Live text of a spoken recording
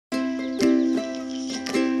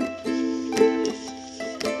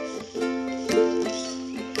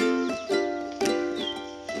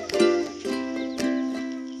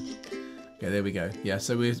we go. Yeah,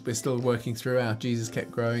 so we're still working through our Jesus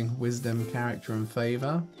kept growing, wisdom, character and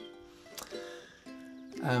favour.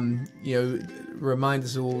 Remind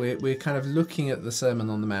us all, we're kind of looking at the Sermon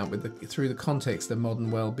on the Mount through the context of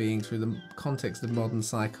modern well-being, through the context of modern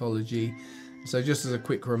psychology. So just as a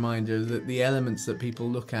quick reminder that the elements that people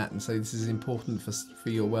look at and say this is important for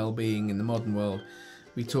your well-being in the modern world,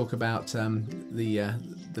 we talk about the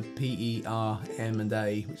P, E, R, M and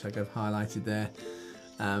A, which I have highlighted there.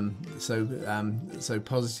 So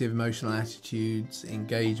positive emotional attitudes,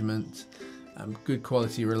 engagement, good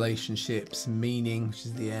quality relationships, meaning, which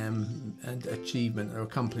is the M, and achievement or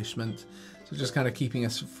accomplishment. So just kind of keeping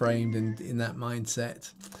us framed in that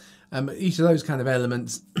mindset. Each of those kind of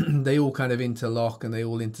elements, they all kind of interlock and they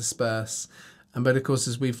all intersperse. But of course,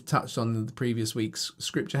 as we've touched on in the previous weeks,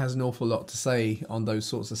 Scripture has an awful lot to say on those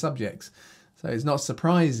sorts of subjects. So it's not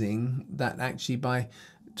surprising that actually by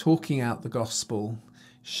talking out the gospel,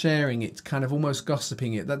 sharing it, kind of almost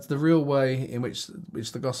gossiping it, that's the real way in which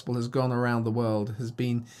the gospel has gone around the world, has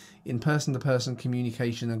been in person-to-person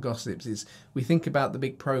communication and gossips. We think about the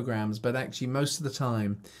big programs, but actually most of the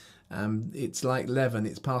time it's like leaven,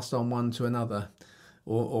 it's passed on one to another,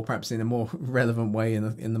 or perhaps in a more relevant way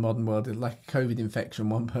in the modern world, like a COVID infection,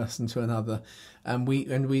 one person to another. And we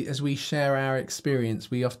as we share our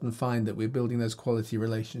experience, we often find that we're building those quality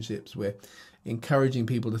relationships. We're encouraging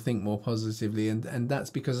people to think more positively, and that's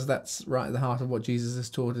because that's right at the heart of what Jesus has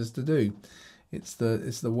taught us to do. It's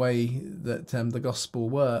the way that the gospel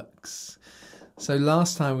works. So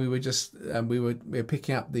last time we were just we were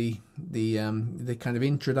picking up the kind of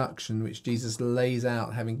introduction which Jesus lays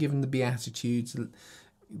out, having given the Beatitudes,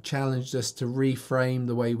 challenged us to reframe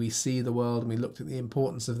the way we see the world, and we looked at the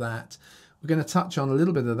importance of that. We're going to touch on a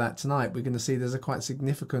little bit of that tonight. We're going to see there's a quite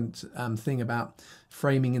significant thing about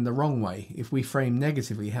framing in the wrong way. If we frame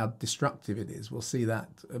negatively, how destructive it is. We'll see that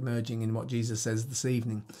emerging in what Jesus says this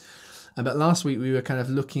evening. But last week we were kind of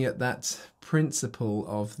looking at that principle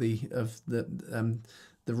of the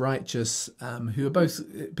righteous, who are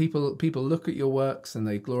both people look at your works and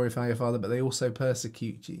they glorify your Father, but they also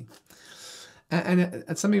persecute you.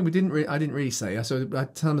 And something I didn't really say. So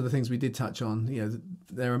some of the things we did touch on,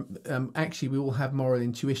 there are actually we all have moral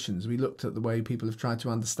intuitions. We looked at the way people have tried to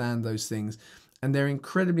understand those things, and they're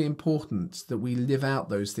incredibly important that we live out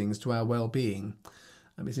those things to our well-being.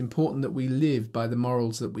 It's important that we live by the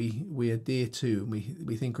morals that we adhere to and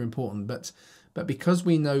we think are important. But because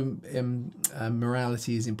we know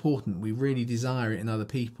morality is important, we really desire it in other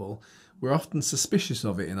people. We're often suspicious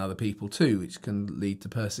of it in other people too, which can lead to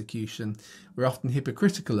persecution. We're often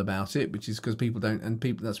hypocritical about it, which is because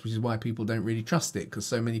which is why people don't really trust it, because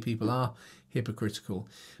so many people are hypocritical.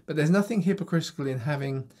 But there's nothing hypocritical in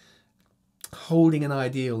holding an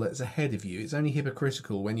ideal that's ahead of you. It's only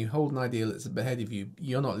hypocritical when you hold an ideal that's ahead of you.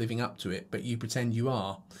 You're not living up to it, but you pretend you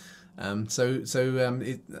are. It's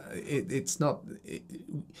not.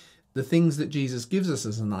 The things that Jesus gives us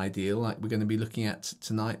as an ideal, like we're going to be looking at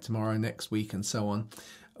tonight, tomorrow, next week, and so on,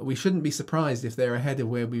 we shouldn't be surprised if they're ahead of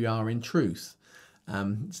where we are in truth.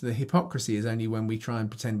 So the hypocrisy is only when we try and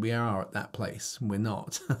pretend we are at that place, and we're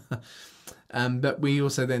not. But we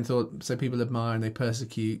also then thought, so people admire and they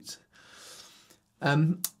persecute.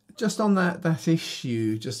 Just on that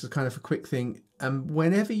issue, just a kind of a quick thing,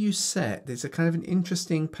 whenever you there's a kind of an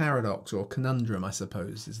interesting paradox or conundrum, I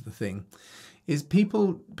suppose, is the thing. Is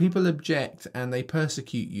people object and they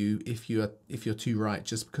persecute you if you're too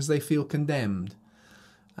righteous because they feel condemned.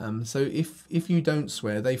 So if you don't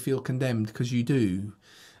swear, they feel condemned because you do.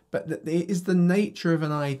 But it is the nature of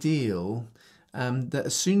an ideal that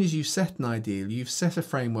as soon as you set an ideal, you've set a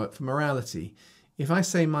framework for morality. If I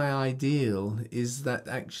say my ideal is that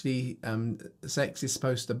actually sex is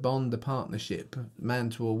supposed to bond a partnership,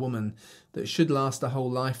 man to a woman, that should last a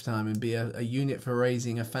whole lifetime and be a unit for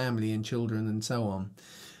raising a family and children and so on.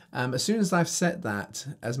 As soon as I've set that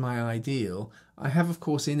as my ideal, I have, of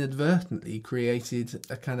course, inadvertently created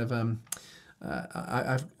a kind of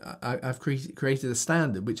I've created a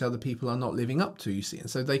standard which other people are not living up to, you see,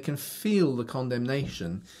 and so they can feel the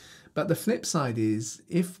condemnation. But the flip side is,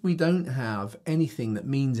 if we don't have anything that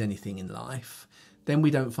means anything in life, then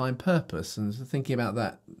we don't find purpose. And so thinking about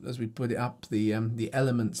that, as we put it up, the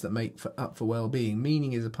elements that make up for well-being,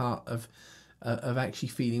 meaning is a part of actually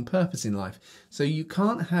feeling purpose in life. So you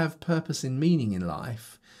can't have purpose and meaning in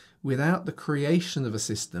life without the creation of a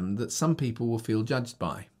system that some people will feel judged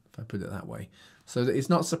by, if I put it that way. So that it's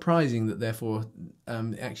not surprising that, therefore,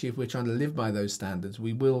 actually, if we're trying to live by those standards,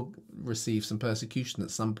 we will receive some persecution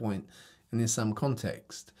at some point and in some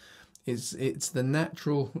context. It's a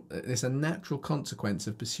natural consequence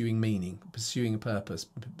of pursuing meaning, pursuing a purpose,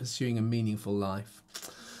 pursuing a meaningful life.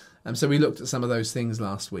 So we looked at some of those things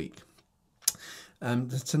last week.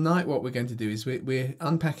 Tonight what we're going to do is we're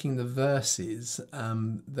unpacking the verses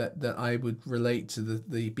that I would relate to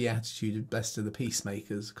the beatitude of blessed are the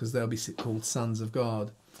peacemakers, because they'll be called sons of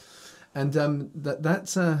God. And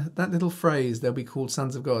that little phrase, they'll be called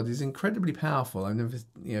sons of God, is incredibly powerful. I never,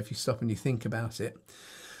 if you stop and you think about it,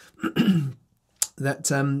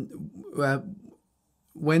 that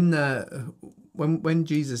when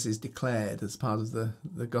Jesus is declared as part of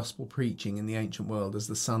the gospel preaching in the ancient world as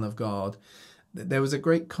the Son of God, there was a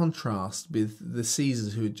great contrast with the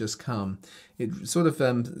Caesars who had just come. It sort of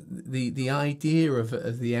the idea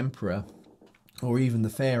of the emperor, or even the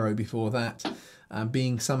pharaoh before that,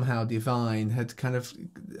 being somehow divine, had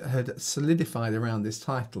solidified around this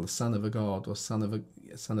title, Son of a God, or Son of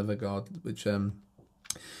a God, which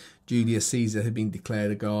Julius Caesar had been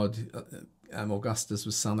declared a god. Augustus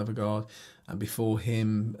was son of a god, and before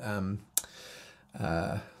him,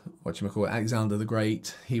 Alexander the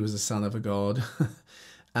Great, he was a son of a god.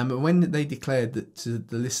 And when they declared that to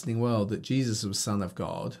the listening world that Jesus was son of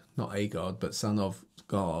God, not a god, but son of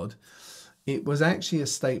God, it was actually a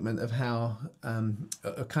statement of how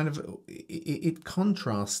it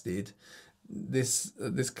contrasted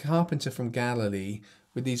this carpenter from Galilee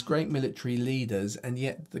with these great military leaders, and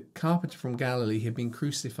yet the carpenter from Galilee had been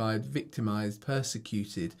crucified, victimized,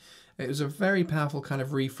 persecuted. It was a very powerful kind of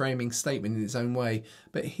reframing statement in its own way.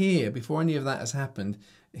 But here, before any of that has happened,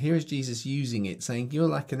 here is Jesus using it, saying, you're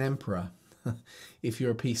like an emperor if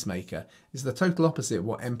you're a peacemaker. It's the total opposite of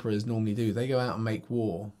what emperors normally do. They go out and make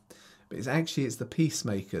war. But it's the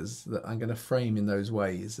peacemakers that I'm going to frame in those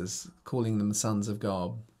ways, as calling them sons of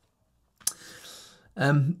God.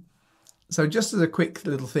 So just as a quick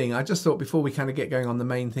little thing, I just thought before we kind of get going on the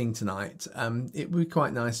main thing tonight, it would be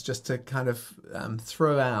quite nice just to kind of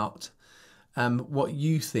throw out what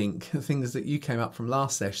you think, things that you came up from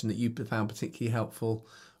last session that you found particularly helpful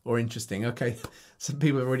or interesting. Okay, some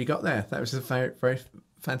people have already got there. That was very, very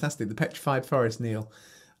fantastic. The petrified forest, Neil.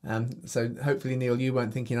 So hopefully, Neil, you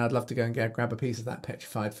weren't thinking I'd love to go and grab a piece of that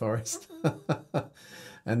petrified forest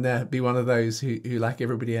and be one of those who like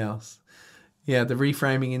everybody else. Yeah, the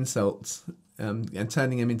reframing insults and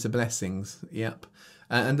turning them into blessings. Yep.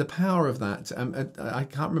 And the power of that. I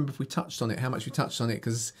can't remember if we touched on it, how much we touched on it,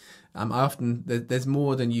 because often there's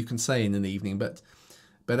more than you can say in an evening. But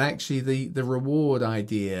actually the reward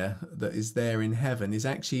idea that is there in heaven is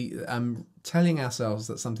actually telling ourselves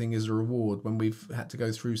that something is a reward when we've had to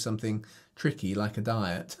go through something tricky like a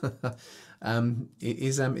diet.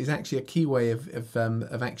 Is actually a key way of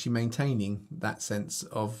actually maintaining that sense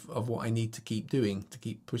of what I need to keep doing, to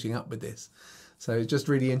keep pushing up with this. So it's just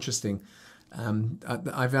really interesting.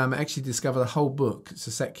 I've actually discovered a whole book. It's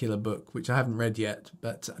a secular book, which I haven't read yet,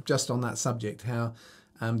 but just on that subject, how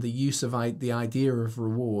the use of the idea of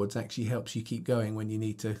rewards actually helps you keep going when you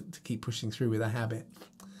need to keep pushing through with a habit.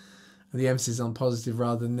 And the emphasis on positive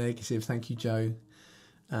rather than negative. Thank you, Joe.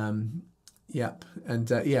 Yep.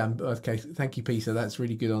 And okay. Thank you, Peter. That's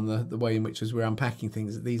really good on the way in which, as we're unpacking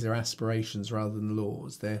things, that these are aspirations rather than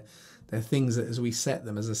laws. They're things that, as we set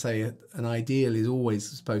them, as I say, an ideal is always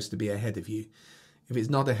supposed to be ahead of you. If it's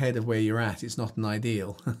not ahead of where you're at, it's not an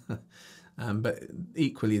ideal. But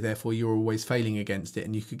equally, therefore, you're always failing against it,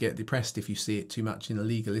 and you could get depressed if you see it too much in a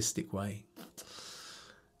legalistic way.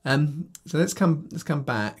 So let's come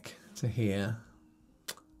back to here.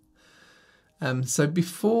 So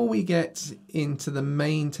before we get into the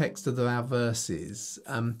main text of our verses,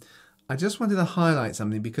 I just wanted to highlight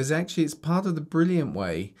something, because actually it's part of the brilliant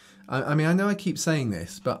way. I mean, I know I keep saying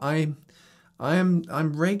this, but I'm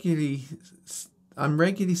regularly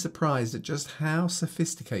surprised at just how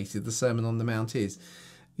sophisticated the Sermon on the Mount is.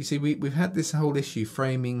 You see, we've had this whole issue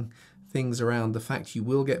framing things around the fact you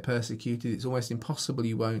will get persecuted. It's almost impossible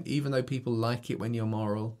you won't, even though people like it when you're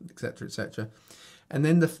moral, etc., etc. And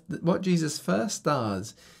then what Jesus first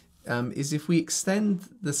does is, if we extend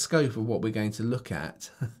the scope of what we're going to look at,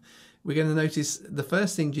 we're going to notice the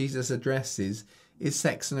first thing Jesus addresses is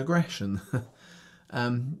sex and aggression.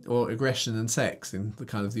 Or aggression and sex in the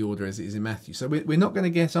kind of the order as it is in Matthew. So we're not going to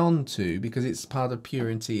get on to, because it's part of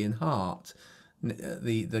purity in heart,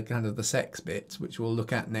 the kind of the sex bit, which we'll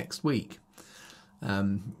look at next week.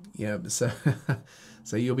 So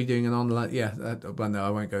so you'll be doing an online, well, no, I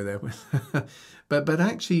won't go there. but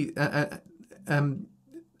actually,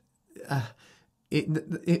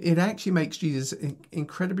 it actually makes Jesus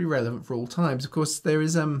incredibly relevant for all times. Of course, there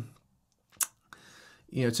is so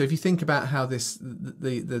if you think about how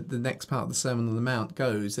the next part of the Sermon on the Mount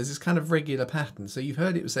goes, there's this kind of regular pattern. So you've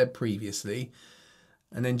heard it was said previously,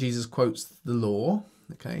 and then Jesus quotes the law,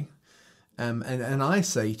 okay? and I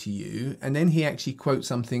say to you, and then he actually quotes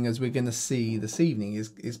something, as we're going to see this evening,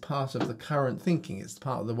 is part of the current thinking. It's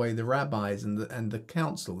part of the way the rabbis and the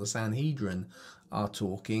council, the Sanhedrin, are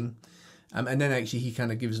talking. And then actually he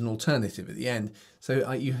kind of gives an alternative at the end.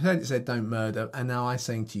 So you heard it said, don't murder, and now I'm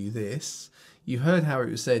saying to you this. You heard how it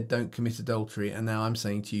was said, don't commit adultery, and now I'm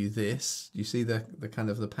saying to you this. You see the kind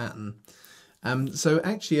of the pattern. So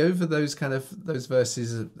actually over those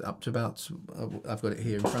verses up to about, I've got it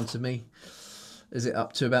here in front of me, is it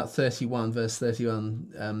up to about 31, verse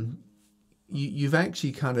 31, you've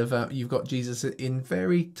actually you've got Jesus in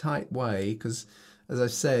very tight way, because as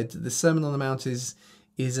I've said, the Sermon on the Mount is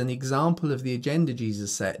an example of the agenda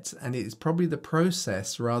Jesus sets, and it's probably the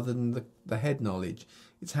process rather than the head knowledge.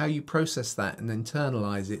 It's how you process that and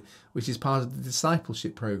internalize it, which is part of the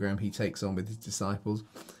discipleship program he takes on with his disciples,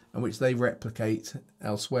 and which they replicate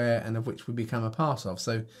elsewhere, and of which we become a part of.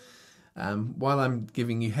 So while I'm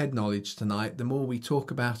giving you head knowledge tonight, the more we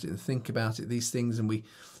talk about it and think about it, these things, and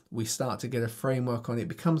we start to get a framework on it,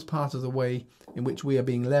 becomes part of the way in which we are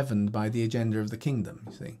being leavened by the agenda of the kingdom,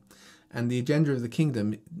 you see. And the agenda of the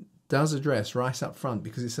kingdom does address right up front,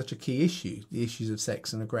 because it's such a key issue, the issues of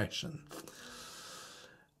sex and aggression.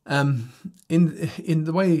 In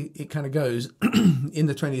the way it kind of goes, in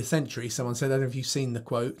the 20th century, someone said, I don't know if you've seen the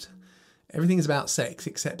quote, everything is about sex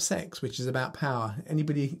except sex, which is about power.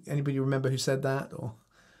 Anybody remember who said that? Or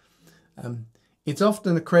it's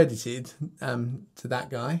often accredited to that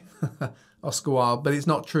guy, Oscar Wilde, but it's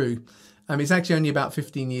not true. It's actually only about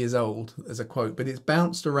 15 years old as a quote, but it's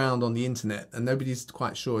bounced around on the internet and nobody's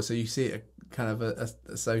quite sure. So you see it kind of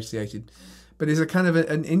associated, but it's a kind of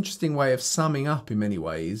an interesting way of summing up in many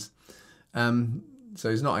ways. So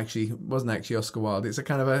it's not actually, wasn't actually Oscar Wilde. It's a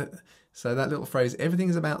kind of so that little phrase,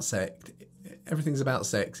 everything's about sex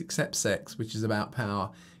except sex, which is about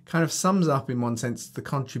power, kind of sums up in one sense the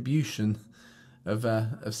contribution of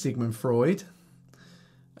Sigmund Freud.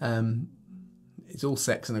 It's all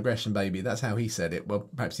sex and aggression, baby. That's how he said it. Well,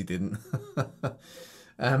 perhaps he didn't.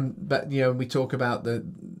 But, we talk about the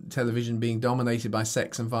television being dominated by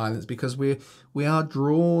sex and violence because we are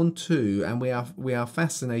drawn to, and we are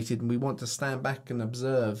fascinated, and we want to stand back and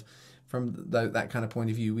observe from that kind of point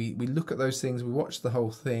of view. We look at those things, we watch the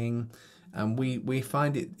whole thing, and we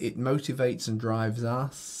find it motivates and drives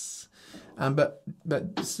us. But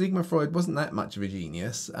Sigmund Freud wasn't that much of a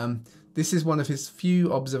genius. This is one of his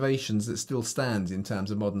few observations that still stands in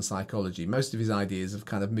terms of modern psychology. Most of his ideas have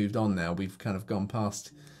kind of moved on now. We've kind of gone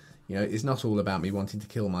past, it's not all about me wanting to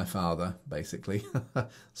kill my father, basically.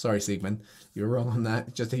 Sorry, Sigmund, you're wrong on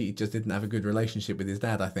that. He just didn't have a good relationship with his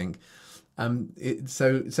dad, I think.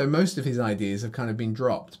 So most of his ideas have kind of been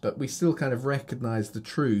dropped, but we still kind of recognise the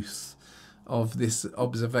truth of this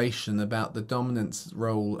observation about the dominance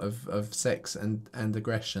role of sex and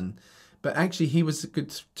aggression. But actually, he was a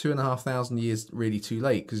good 2,500 years really too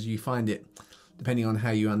late, because you find it, depending on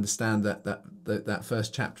how you understand that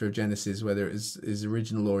first chapter of Genesis, whether it is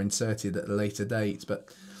original or inserted at a later date.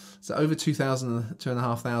 But so over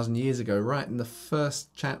 2,500 years ago, right in the first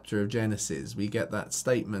chapter of Genesis, we get that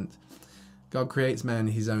statement: God creates man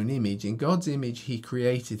in his own image. In God's image, he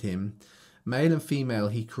created him. Male and female,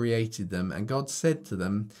 he created them. And God said to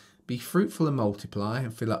them, be fruitful and multiply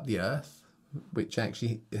and fill up the earth, which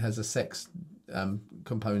actually has a sex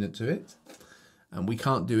component to it. And we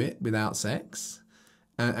can't do it without sex.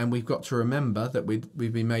 And we've got to remember that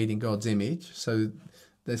we've been made in God's image. So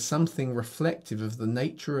there's something reflective of the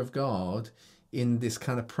nature of God in this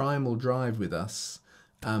kind of primal drive with us,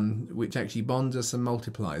 which actually bonds us and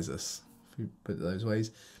multiplies us, if you put it those ways,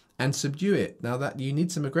 and subdue it. Now that you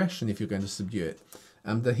need some aggression if you're going to subdue it.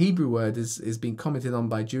 The Hebrew word is been commented on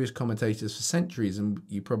by Jewish commentators for centuries, and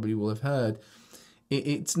you probably will have heard.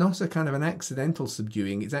 It's not a kind of an accidental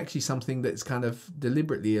subduing. It's actually something that's kind of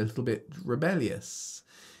deliberately a little bit rebellious.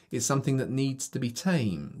 It's something that needs to be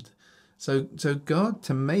tamed. So God,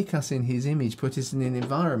 to make us in his image, put us in an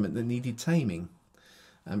environment that needed taming.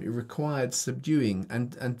 It required subduing,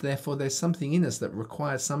 and therefore there's something in us that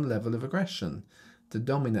requires some level of aggression to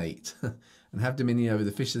dominate and have dominion over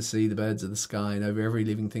the fish of the sea, the birds of the sky, and over every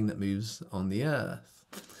living thing that moves on the earth.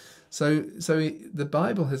 So the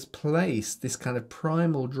Bible has placed this kind of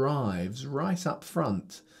primal drives right up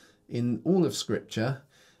front in all of Scripture.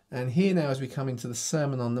 And here now, as we come into the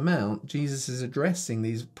Sermon on the Mount, Jesus is addressing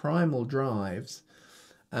these primal drives,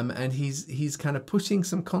 and he's kind of putting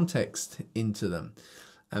some context into them.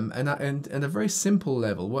 And at a very simple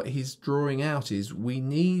level, what he's drawing out is we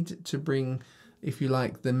need to bring, if you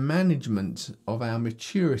like, the management of our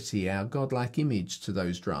maturity, our godlike image to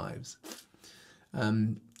those drives.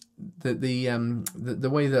 the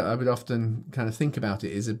way that I would often kind of think about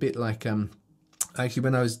it is a bit like actually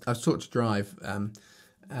when I was taught to drive.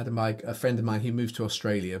 A friend of mine, he moved to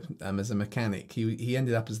Australia as a mechanic. He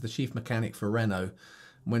ended up as the chief mechanic for Renault.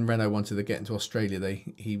 When Renault wanted to get into Australia,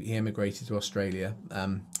 he emigrated to Australia.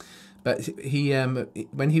 But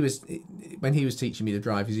when he was teaching me to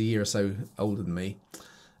drive, he's a year or so older than me.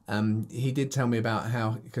 He did tell me about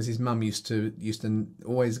how, because his mum used to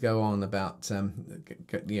always go on about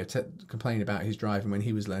complain about his driving when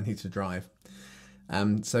he was learning to drive.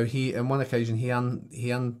 So on one occasion he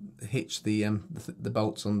unhitched the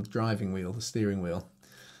bolts on the driving wheel, the steering wheel,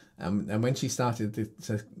 and when she started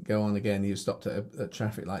to go on again, he was stopped at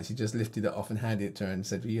traffic lights. He just lifted it off and handed it to her and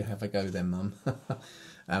said, "Will you have a go then, Mum?"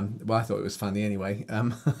 Well, I thought it was funny anyway.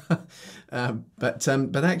 But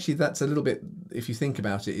actually, that's a little bit, if you think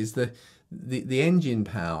about it, is the engine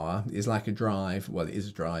power is like a drive. Well, it is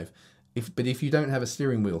a drive. But if you don't have a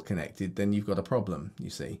steering wheel connected, then you've got a problem,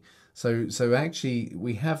 you see. So actually,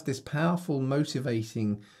 we have this powerful,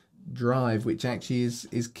 motivating drive, which actually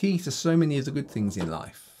is key to so many of the good things in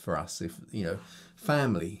life for us. If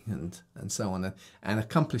family and so on, and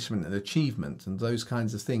accomplishment and achievement and those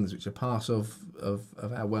kinds of things, which are part of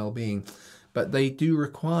our well-being. But they do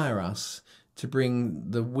require us to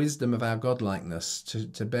bring the wisdom of our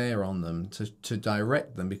godlikeness to bear on them, to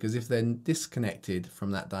direct them, because if they're disconnected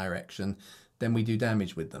from that direction, then we do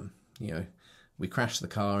damage with them. We crash the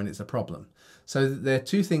car and it's a problem. So there are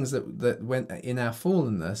two things that when in our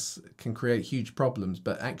fallenness can create huge problems,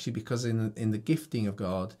 but actually because in the gifting of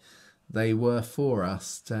God, they were for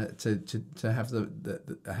us to have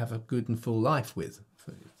have a good and full life with.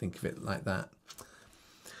 Think of it like that.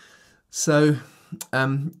 So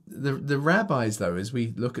the rabbis, though, as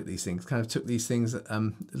we look at these things, kind of took these things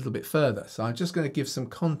a little bit further. So I'm just going to give some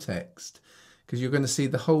context, because you're going to see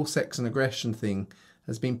the whole sex and aggression thing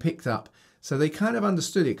has been picked up. So they kind of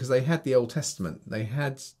understood it because they had the Old Testament, they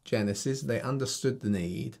had Genesis, they understood the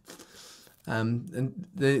need. And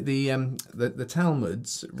the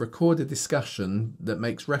Talmuds record a discussion that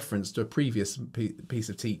makes reference to a previous piece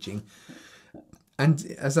of teaching. And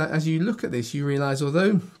as you look at this, you realise,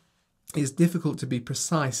 although it's difficult to be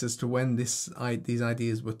precise as to when these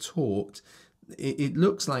ideas were taught, it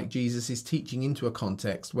looks like Jesus is teaching into a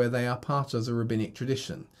context where they are part of the rabbinic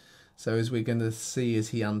tradition. So as we're going to see as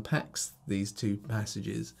he unpacks these two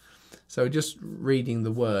passages. So just reading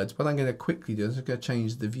the words, what I'm going to quickly do is I'm going to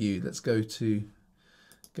change the view. Let's go to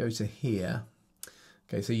here.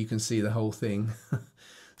 Okay, so you can see the whole thing.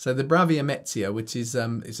 So the Bravia Metzia, which is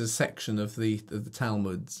a section of the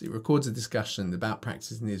Talmuds, it records a discussion about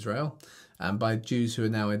practices in Israel by Jews who are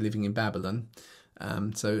now living in Babylon.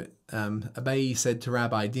 Abai said to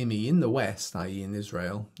Rabbi Dimi in the West, i.e. in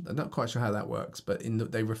Israel, I'm not quite sure how that works, but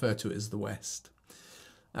they refer to it as the West.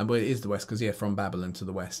 But it is the West because, from Babylon to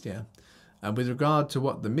the West, with regard to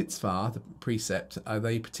what the mitzvah, the precept, are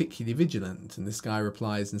they particularly vigilant? And this guy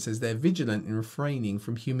replies and says they're vigilant in refraining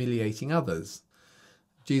from humiliating others.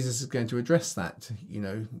 Jesus is going to address that,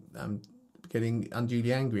 getting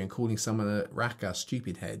unduly angry and calling someone a raka,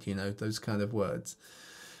 stupid head, those kind of words.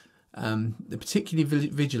 They're particularly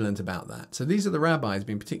vigilant about that. So these are the rabbis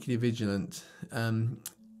being particularly vigilant. And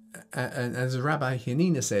as Rabbi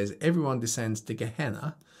Hanina says, everyone descends to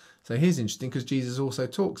Gehenna. So here's interesting, because Jesus also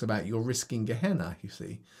talks about you're risking Gehenna, you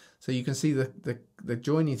see. So you can see the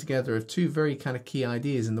joining together of two very kind of key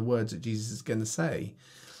ideas in the words that Jesus is going to say.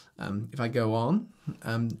 If I go on,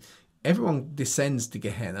 everyone descends to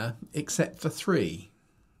Gehenna except for three.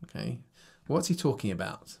 Okay, what's he talking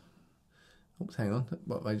about? Oops, hang on.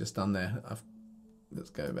 What have I just done there?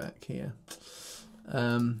 Let's go back here.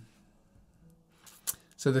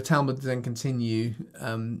 So the Talmud then continue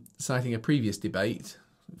citing a previous debate,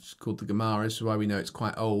 which is called the Gemara. This is why we know it's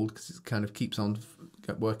quite old, because it kind of keeps on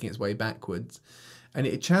working its way backwards. And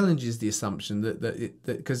it challenges the assumption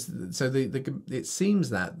it seems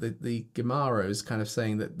that the Gemara is kind of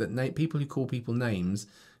saying that people who call people names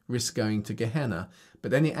risk going to Gehenna.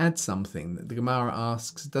 But then it adds something. The Gemara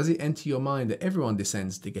asks, does it enter your mind that everyone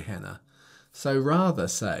descends to Gehenna? So rather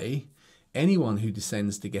say, anyone who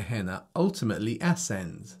descends to Gehenna ultimately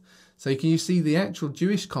ascends. So can you see the actual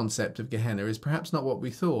Jewish concept of Gehenna is perhaps not what we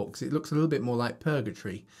thought, because it looks a little bit more like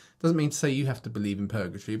purgatory. Doesn't mean to say you have to believe in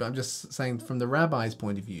purgatory, but I'm just saying from the rabbis'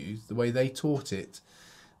 point of view, the way they taught it,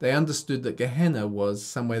 they understood that Gehenna was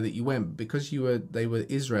somewhere that you went because they were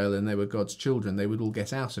Israel and they were God's children. They would all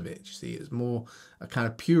get out of it. You see, it's more a kind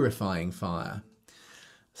of purifying fire.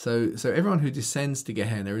 So everyone who descends to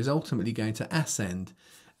Gehenna is ultimately going to ascend,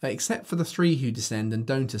 except for the three who descend and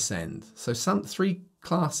don't ascend. So three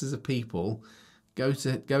classes of people go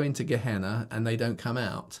into Gehenna and they don't come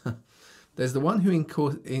out. There's the one who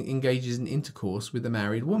engages in intercourse with a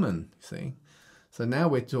married woman, see? So now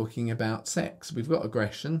we're talking about sex. We've got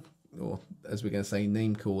aggression, or as we're going to say,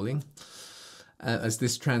 name-calling, as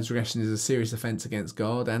this transgression is a serious offence against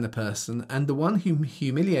God and a person, and the one who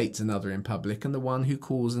humiliates another in public, and the one who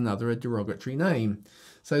calls another a derogatory name.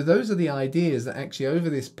 So those are the ideas that actually over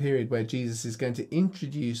this period where Jesus is going to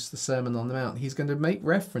introduce the Sermon on the Mount, he's going to make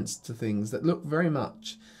reference to things that look very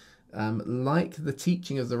much like the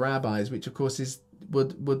teaching of the rabbis, which of course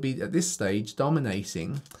would be at this stage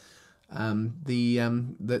dominating the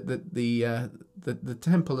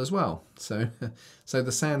temple as well. So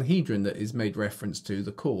the Sanhedrin that is made reference to,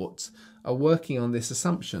 the courts, are working on this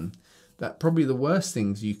assumption that probably the worst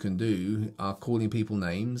things you can do are calling people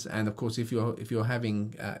names, and of course if you're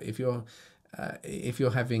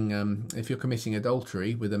committing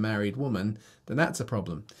adultery with a married woman, then that's a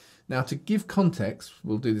problem. Now, to give context,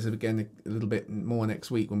 we'll do this again a little bit more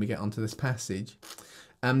next week when we get onto this passage.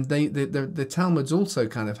 The Talmuds also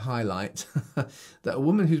kind of highlight that a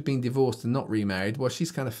woman who's been divorced and not remarried, well,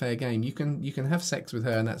 she's kind of fair game. You can have sex with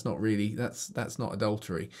her, and that's not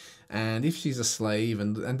adultery. And if she's a slave,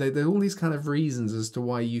 and there are all these kind of reasons as to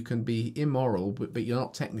why you can be immoral, but you're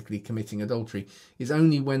not technically committing adultery. It's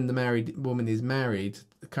only when the married woman is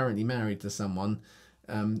currently married to someone,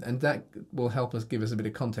 and that will help us give us a bit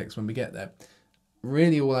of context when we get there.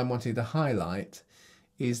 Really, all I'm wanting to highlight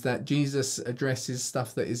is that Jesus addresses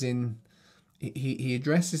stuff that is he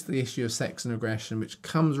addresses the issue of sex and aggression, which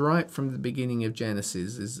comes right from the beginning of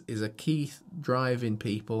Genesis, is a key drive in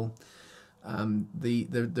people.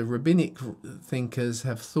 The rabbinic thinkers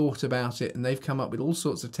have thought about it, and they've come up with all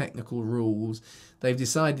sorts of technical rules. They've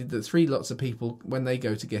decided that 3 lots of people, when they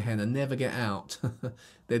go to Gehenna, never get out.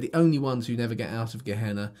 They're the only ones who never get out of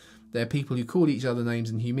Gehenna. They're people who call each other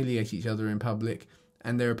names and humiliate each other in public.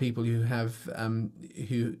 And there are people who have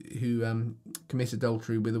who commit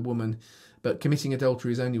adultery with a woman, but committing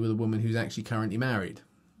adultery is only with a woman who's actually currently married.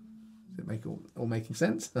 Does it make all making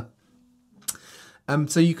sense?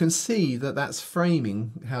 So you can see that that's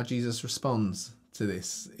framing how Jesus responds to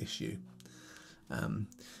this issue.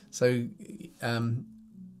 So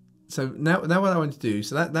now what I want to do.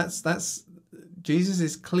 So that's Jesus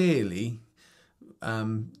is clearly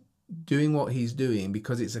doing what he's doing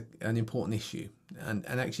because it's an important issue. And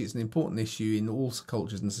actually it's an important issue in all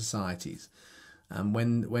cultures and societies.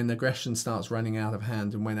 When aggression starts running out of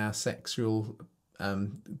hand, and when our sexual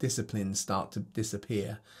disciplines start to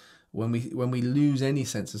disappear, when we lose any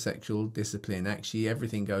sense of sexual discipline, actually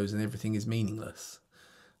everything goes and everything is meaningless.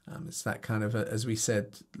 It's that kind of, as we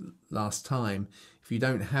said last time, if you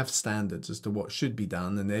don't have standards as to what should be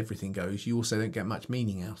done and everything goes, you also don't get much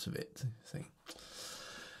meaning out of it. See?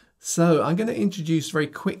 So I'm going to introduce very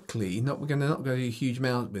quickly, we're not go a huge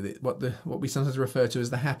amount with it, what we sometimes refer to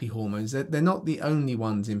as the happy hormones. They're not the only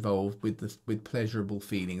ones involved with pleasurable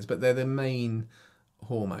feelings, but they're the main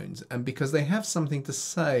hormones, and because they have something to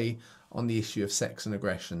say on the issue of sex and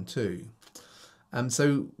aggression too.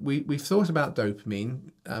 So we've thought about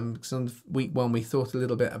dopamine. So on week 1 we thought a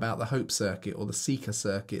little bit about the hope circuit, or the seeker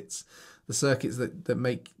circuits, the circuits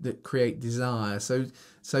that create desire. So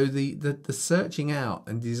the searching out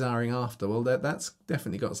and desiring after, well, that's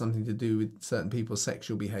definitely got something to do with certain people's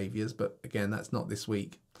sexual behaviours, but again, that's not this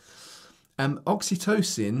week.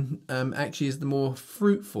 Oxytocin actually is the more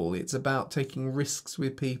fruitful. It's about taking risks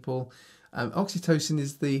with people. Oxytocin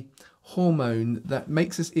is the hormone that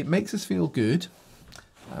makes us feel good,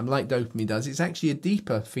 like dopamine does. It's actually a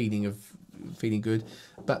deeper feeling of feeling good,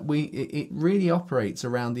 but it really operates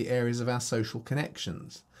around the areas of our social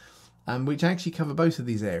connections, which actually cover both of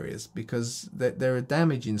these areas, because there are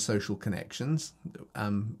damage in social connections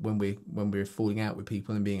when we're falling out with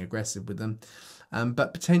people and being aggressive with them,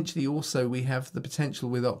 but potentially also we have the potential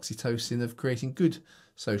with oxytocin of creating good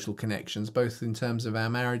social connections, both in terms of our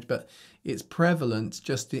marriage, but it's prevalent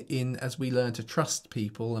just in as we learn to trust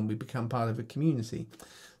people and we become part of a community.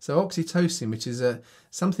 So oxytocin, which is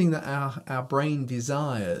something that our brain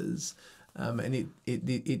desires, and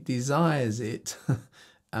it desires it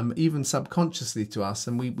even subconsciously to us,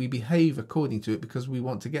 and we behave according to it because we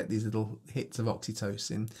want to get these little hits of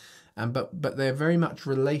oxytocin, but they're very much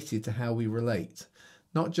related to how we relate,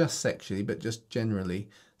 not just sexually but just generally.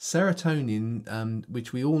 Serotonin,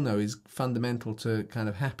 which we all know is fundamental to kind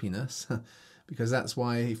of happiness, because that's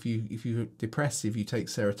why if you're depressive, you take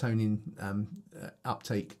serotonin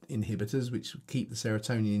uptake inhibitors, which keep the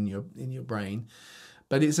serotonin in your brain.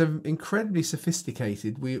 But it's incredibly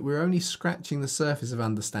sophisticated. We're only scratching the surface of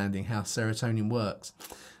understanding how serotonin works.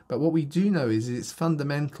 But what we do know is it's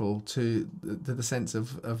fundamental to the sense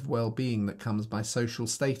of well-being that comes by social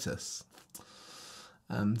status.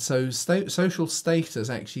 So social status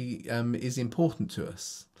actually is important to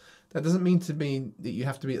us. That doesn't mean to mean that you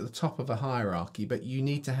have to be at the top of a hierarchy, but you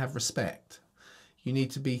need to have respect. You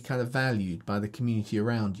need to be kind of valued by the community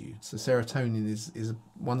around you. So serotonin is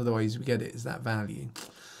one of the ways we get it, is that value.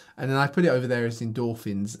 And then I put it over there as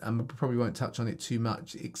endorphins. I probably won't touch on it too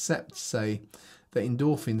much, except to say that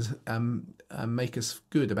endorphins make us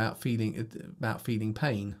good about feeling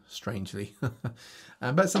pain, strangely.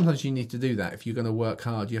 But sometimes you need to do that. If you're going to work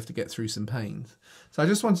hard, you have to get through some pains. So I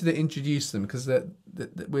just wanted to introduce them because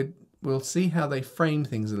we'll see how they frame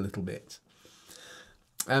things a little bit.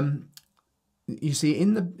 You see,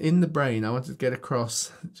 in the brain, I wanted to get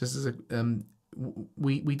across just as a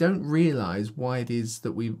we don't realise why it is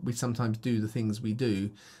that we sometimes do the things we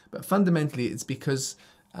do, but fundamentally it's because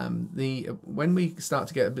when we start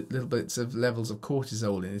to get little bits of levels of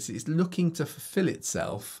cortisol in it, it's looking to fulfil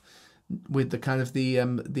itself with the kind of the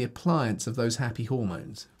appliance of those happy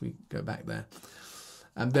hormones. If we go back there.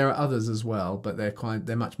 There are others as well, but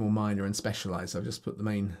they're much more minor and specialised. So I've just put the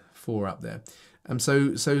main 4 up there.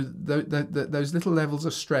 So those little levels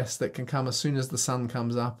of stress that can come as soon as the sun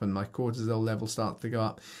comes up and my cortisol level starts to go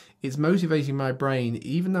up, it's motivating my brain,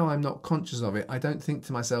 even though I'm not conscious of it. I don't think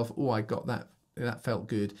to myself, oh, I got that. That felt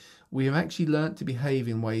good. We have actually learnt to behave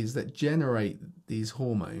in ways that generate these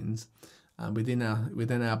hormones within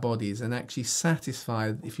our bodies and actually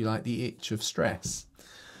satisfy, if you like, the itch of stress.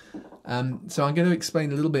 So I'm going to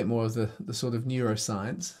explain a little bit more of the sort of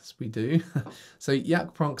neuroscience as we do. So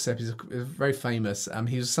Jaak Pronksepp is very famous.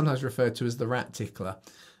 He was sometimes referred to as the rat tickler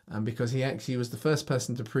because he actually was the first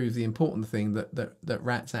person to prove the important thing that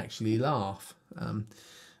rats actually laugh,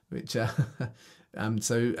 which you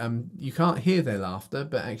can't hear their laughter,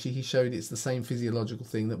 but actually he showed it's the same physiological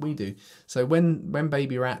thing that we do. So when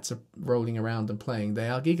baby rats are rolling around and playing, they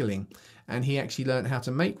are giggling, and he actually learned how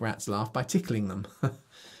to make rats laugh by tickling them.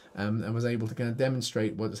 And was able to kind of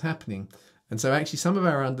demonstrate what is happening. And so actually some of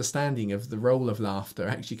our understanding of the role of laughter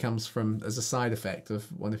actually comes as a side effect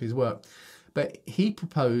of one of his work. But he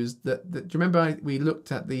proposed that do you remember we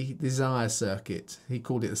looked at the desire circuit? He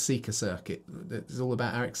called it the seeker circuit. It's all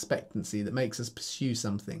about our expectancy that makes us pursue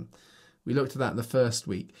something. We looked at that in the first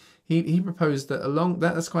week. He proposed that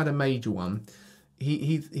that's quite a major one.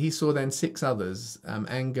 He saw then 6 others,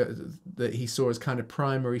 anger, that he saw as kind of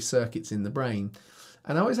primary circuits in the brain.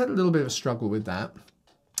 And I always had a little bit of a struggle with that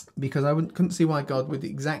because I couldn't see why God would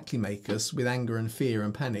exactly make us with anger and fear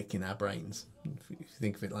and panic in our brains, if you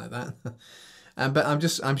think of it like that. But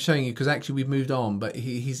I'm showing you because actually we've moved on, but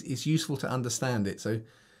it's useful to understand it. So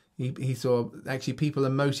he saw actually people are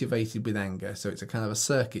motivated with anger. So it's a kind of a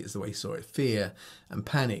circuit is the way he saw it. Fear and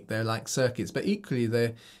panic, they're like circuits, but equally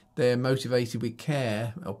they're motivated with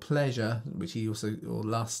care or pleasure, which or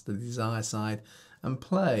lust, the desire side, and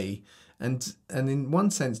play. And in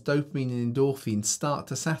one sense, dopamine and endorphins start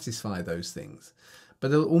to satisfy those things,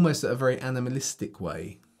 but almost at a very animalistic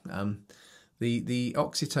way. The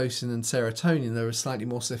oxytocin and serotonin are slightly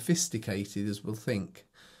more sophisticated, as we'll think.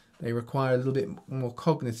 They require a little bit more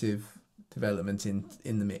cognitive development in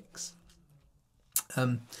the mix.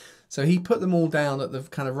 So he put them all down at the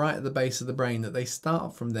kind of right at the base of the brain, that they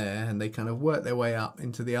start from there and they kind of work their way up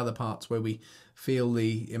into the other parts where we feel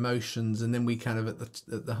the emotions, and then we kind of at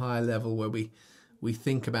the higher level where we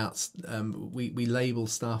think about, we label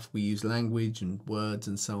stuff, we use language and words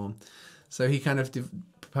and so on. So he kind of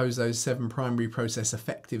proposed those 7 primary process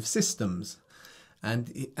affective systems, and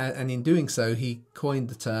in doing so he coined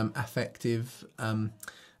the term affective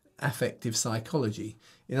psychology.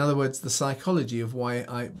 In other words, the psychology of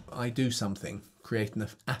why I do something, create an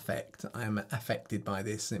affect. I am affected by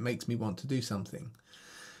this, and it makes me want to do something.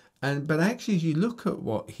 But actually, as you look at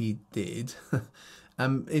what he did,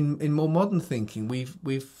 in more modern thinking, we've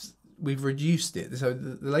reduced it. So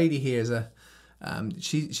the lady here is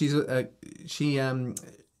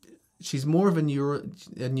she's more of a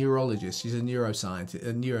neurologist. She's a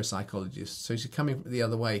neuropsychologist. So she's coming the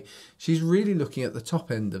other way. She's really looking at the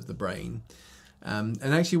top end of the brain. And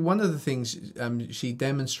actually, one of the things she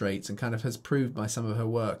demonstrates and kind of has proved by some of her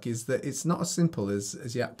work is that it's not as simple as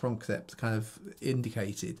Jaak Pronksepp kind of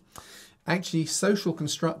indicated. Actually, social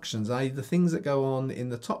constructions, i.e. the things that go on in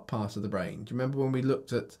the top part of the brain. Do you remember when we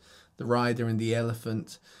looked at the rider and the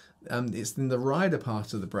elephant? It's in the rider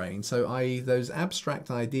part of the brain. So, i.e. those abstract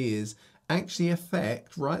ideas actually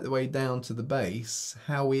affect right the way down to the base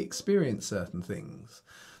how we experience certain things.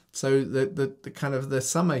 So the kind of the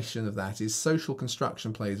summation of that is social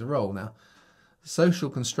construction plays a role. Now, Social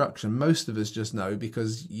construction, most of us just know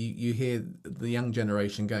because you hear the young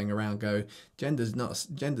generation going around go, gender's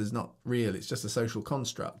not real, it's just a social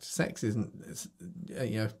construct. Sex isn't,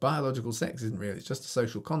 biological sex isn't real, it's just a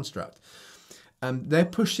social construct. They're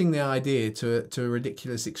pushing the idea to a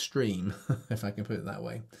ridiculous extreme, if I can put it that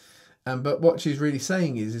way. But what she's really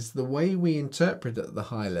saying is the way we interpret at the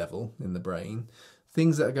high level in the brain,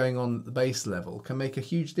 things that are going on at the base level can make a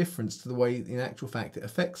huge difference to the way, in actual fact, it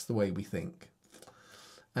affects the way we think.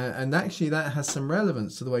 And actually that has some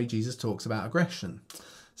relevance to the way Jesus talks about aggression.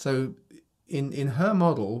 So in her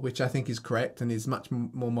model, which I think is correct and is much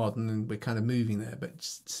more modern, and we're kind of moving there, but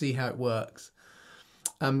just see how it works.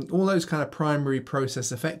 All those kind of primary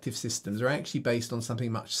process effective systems are actually based on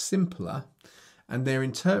something much simpler, and they're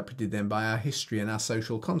interpreted then by our history and our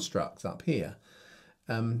social constructs up here.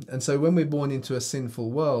 And so when we're born into a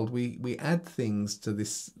sinful world, we add things to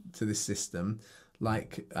this system,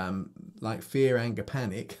 like fear, anger,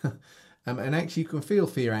 panic, and actually you can feel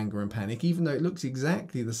fear, anger, and panic, even though it looks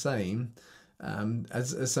exactly the same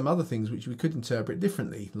as some other things which we could interpret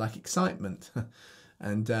differently, like excitement,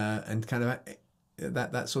 and kind of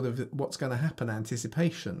that sort of what's going to happen,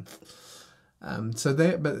 anticipation.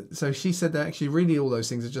 So she said that actually really all those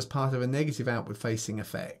things are just part of a negative outward facing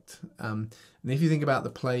effect. And if you think about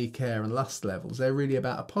the play, care, and lust levels, they're really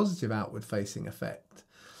about a positive outward facing effect.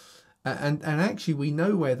 And actually we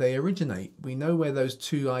know where they originate. We know where those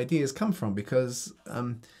two ideas come from, because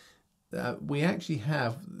we actually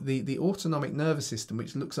have the autonomic nervous system,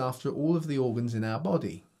 which looks after all of the organs in our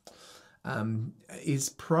body, is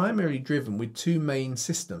primarily driven with two main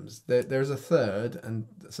systems. There's a third and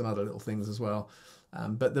some other little things as well.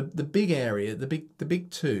 But the big area, the big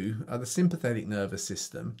two are the sympathetic nervous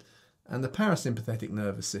system and the parasympathetic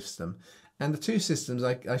nervous system. And the two systems,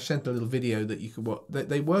 I sent a little video that you could watch,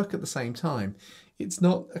 they work at the same time. It's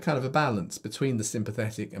not a kind of a balance between the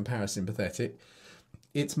sympathetic and parasympathetic.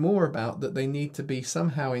 It's more about that they need to be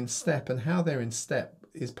somehow in step, and how they're in step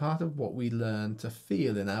is part of what we learn to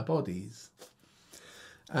feel in our bodies.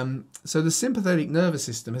 So the sympathetic nervous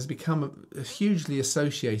system has become hugely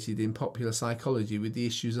associated in popular psychology with the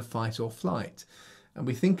issues of fight or flight. And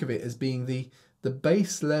we think of it as being the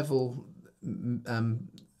base level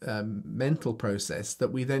mental process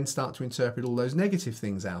that we then start to interpret all those negative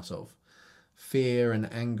things out of. Fear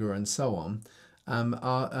and anger and so on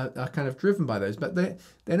are kind of driven by those, but they're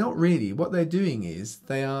not really. What they're doing is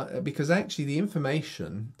because actually the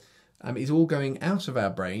information is all going out of our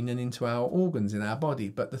brain and into our organs in our body.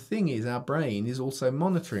 But the thing is, our brain is also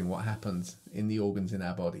monitoring what happens in the organs in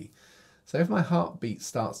our body. So if my heartbeat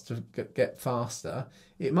starts to get faster,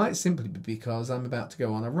 it might simply be because I'm about to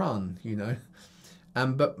go on a run,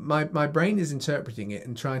 but my brain is interpreting it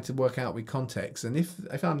and trying to work out with context. And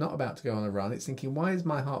if I'm not about to go on a run, it's thinking, why is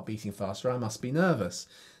my heart beating faster? I must be nervous.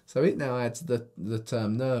 So it now adds the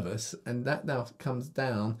term nervous, and that now comes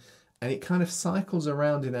down, and it kind of cycles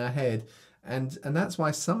around in our head. And that's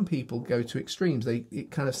why some people go to extremes.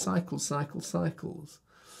 It kind of cycles.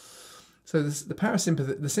 So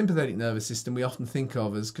the sympathetic nervous system we often think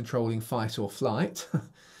of as controlling fight or flight.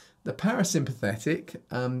 The parasympathetic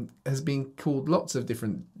has been called lots of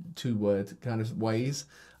different two-word kind of ways.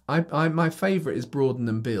 My favourite is broaden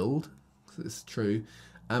and build. It's true.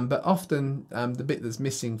 But often the bit that's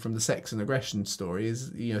missing from the sex and aggression story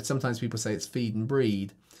is, sometimes people say it's feed and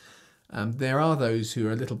breed. There are those who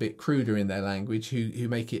are a little bit cruder in their language who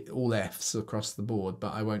make it all F's across the board,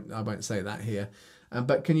 but I won't say that here.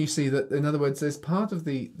 But can you see that, in other words, there's part of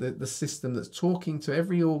the system that's talking to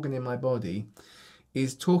every organ in my body,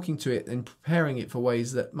 is talking to it and preparing it for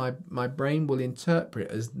ways that my brain will interpret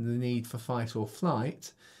as the need for fight or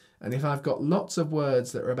flight. And if I've got lots of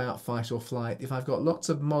words that are about fight or flight, if I've got lots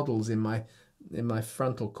of models in my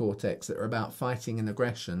frontal cortex that are about fighting and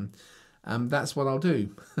aggression, that's what I'll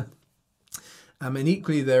do. And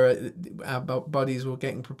equally, our bodies were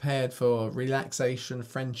getting prepared for relaxation,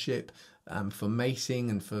 friendship, for mating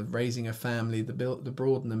and for raising a family, the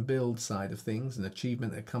broaden and build side of things, and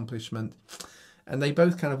achievement, accomplishment. And they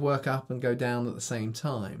both kind of work up and go down at the same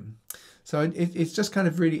time. So it's just kind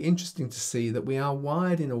of really interesting to see that we are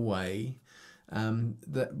wired in a way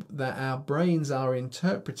that our brains are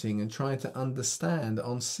interpreting and trying to understand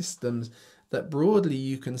on systems that broadly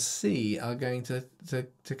you can see are going to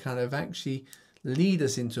kind of actually lead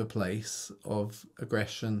us into a place of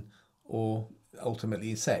aggression or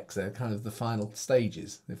ultimately sex. They're kind of the final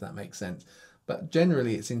stages, if that makes sense. But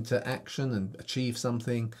generally it's into action and achieve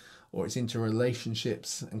something, or it's into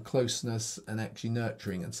relationships and closeness and actually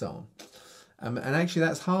nurturing and so on. And actually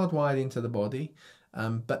that's hardwired into the body,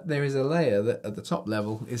 but there is a layer that at the top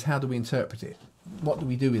level is how do we interpret it? What do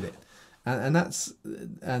we do with it? And that's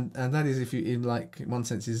and that is, if you in like in one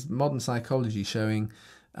sense, is modern psychology showing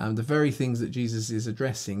the very things that Jesus is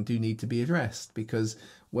addressing do need to be addressed, because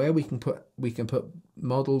where we can put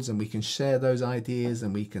models and we can share those ideas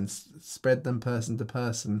and we can spread them person to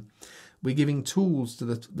person, we're giving tools to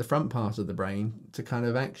the front part of the brain to kind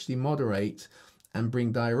of actually moderate and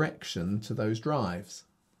bring direction to those drives.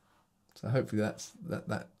 So hopefully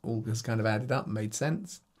that all has kind of added up and made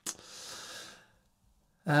sense.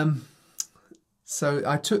 So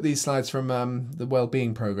I took these slides from the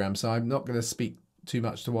Wellbeing Programme, so I'm not going to speak too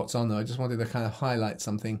much to what's on there. I just wanted to kind of highlight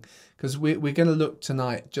something, because we're going to look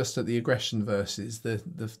tonight just at the aggression verses,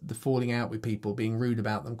 the falling out with people, being rude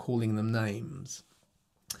about them, calling them names.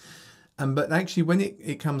 But actually, when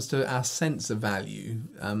it comes to our sense of value,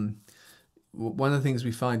 one of the things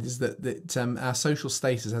we find is that our social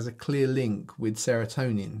status has a clear link with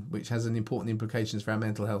serotonin, which has an important implications for our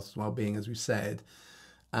mental health and well-being, as we said.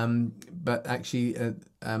 But actually,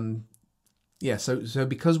 so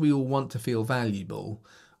because we all want to feel valuable,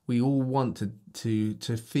 we all want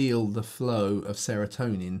to feel the flow of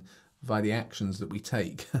serotonin via the actions that we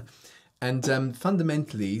take. And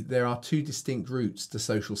fundamentally, there are two distinct routes to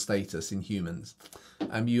social status in humans.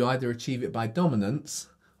 You either achieve it by dominance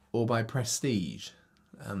or by prestige.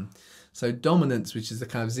 So dominance, which is the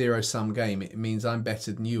kind of zero-sum game, it means I'm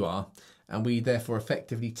better than you are, and we therefore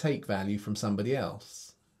effectively take value from somebody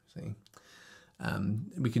else. See,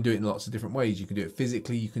 we can do it in lots of different ways. You can do it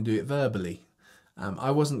physically, you can do it verbally.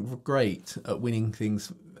 I wasn't great at winning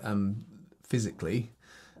things physically,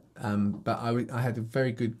 but I had a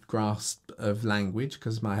very good grasp of language,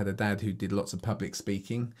 because I had a dad who did lots of public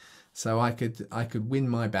speaking, so I could win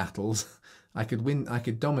my battles. I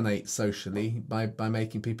could dominate socially by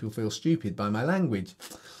making people feel stupid by my language,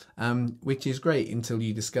 which is great until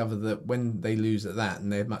you discover that when they lose at that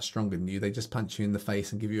and they're much stronger than you, they just punch you in the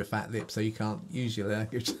face and give you a fat lip, so you can't use your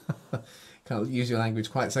language,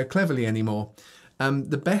 quite so cleverly anymore.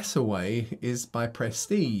 The better way is by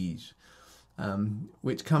prestige,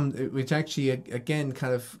 which actually again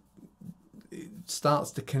kind of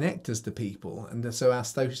starts to connect us to people, and so our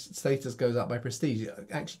status goes up by prestige. It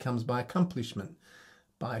actually comes by accomplishment,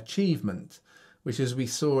 by achievement, which, as we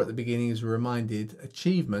saw at the beginning, as we're reminded,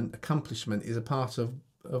 accomplishment is a part of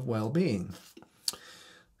well-being.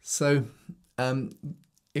 So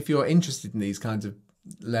if you're interested in these kinds of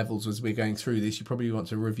levels as we're going through this, you probably want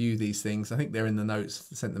to review these things. I think they're in the notes,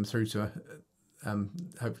 sent them through to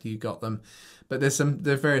hopefully you got them, but there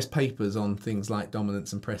are various papers on things like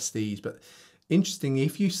dominance and prestige. But interestingly,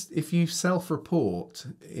 if you self-report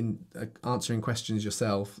in answering questions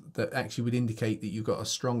yourself that actually would indicate that you've got a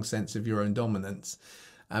strong sense of your own dominance,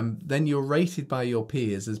 then you're rated by your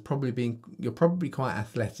peers as you're probably quite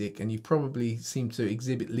athletic, and you probably seem to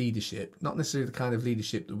exhibit leadership, not necessarily the kind of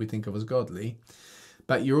leadership that we think of as godly,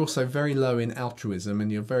 but you're also very low in altruism,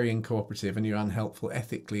 and you're very uncooperative, and you're unhelpful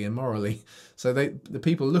ethically and morally. So the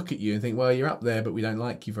people look at you and think, well, you're up there, but we don't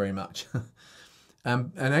like you very much.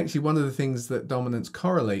 And actually, one of the things that dominance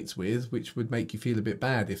correlates with, which would make you feel a bit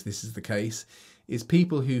bad if this is the case, is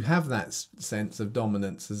people who have that sense of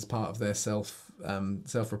dominance as part of their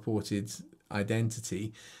self-reported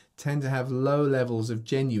identity tend to have low levels of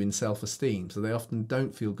genuine self-esteem. So they often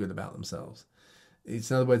don't feel good about themselves. In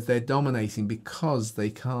other words, they're dominating because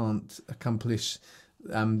they can't accomplish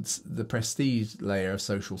the prestige layer of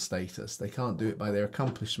social status. They can't do it by their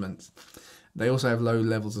accomplishments. They also have low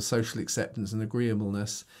levels of social acceptance and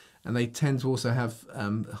agreeableness, and they tend to also have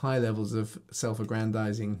high levels of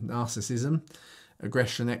self-aggrandizing narcissism,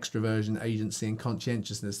 aggression, extroversion, agency, and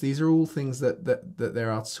conscientiousness. These are all things that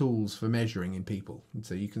there are tools for measuring in people, and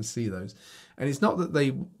so you can see those. And it's not that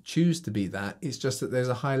they choose to be that, it's just that there's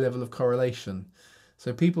a high level of correlation.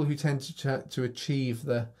 So people who tend to achieve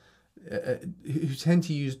who tend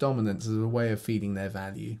to use dominance as a way of feeding their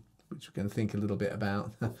value, which we're going to think a little bit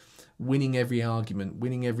about, winning every argument,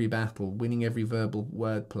 winning every battle, winning every verbal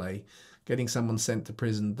wordplay, getting someone sent to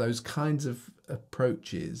prison, those kinds of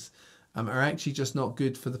approaches are actually just not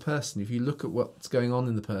good for the person. If you look at what's going on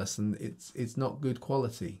in the person, it's not good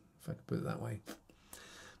quality, if I could put it that way.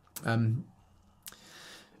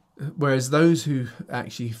 Whereas those who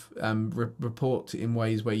actually report in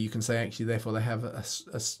ways where you can say actually therefore they have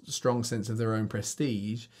a strong sense of their own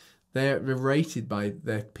prestige, they're rated by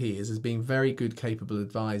their peers as being very good, capable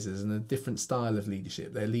advisors and a different style of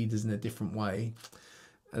leadership. They're leaders in a different way.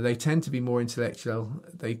 They tend to be more intellectual.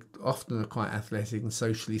 They often are quite athletic and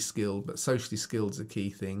socially skilled, but socially skilled is a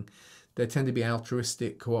key thing. They tend to be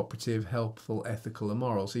altruistic, cooperative, helpful, ethical and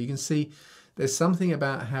moral. So you can see there's something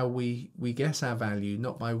about how we get our value,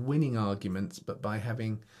 not by winning arguments, but by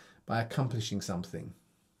accomplishing something.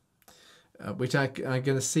 which we're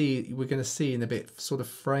going to see in a bit, sort of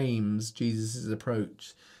frames Jesus'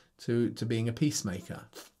 approach to being a peacemaker.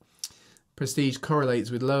 Prestige correlates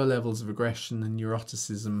with lower levels of aggression and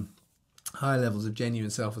neuroticism, high levels of genuine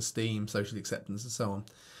self-esteem, social acceptance, and so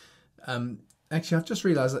on. Actually, I've just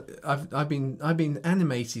realised that I've been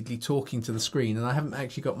animatedly talking to the screen, and I haven't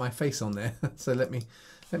actually got my face on there. So let me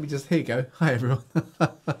just, here you go. Hi everyone.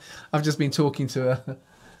 I've just been talking to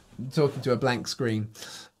a blank screen.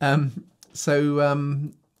 What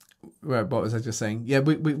was I just saying? Yeah,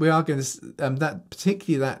 we are going to that,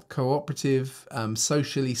 particularly that cooperative,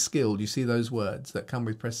 socially skilled. You see those words that come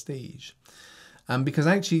with prestige, because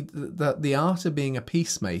actually the art of being a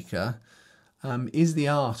peacemaker is the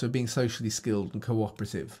art of being socially skilled and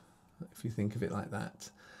cooperative, if you think of it like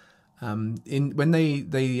that. When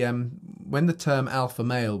the term alpha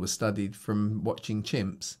male was studied from watching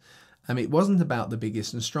chimps, it wasn't about the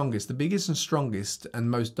biggest and strongest. The biggest and strongest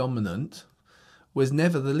and most dominant was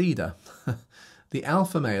never the leader. The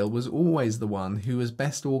alpha male was always the one who was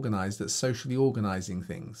best organized at socially organizing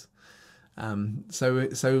things.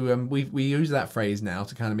 We use that phrase now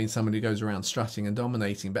to kind of mean somebody who goes around strutting and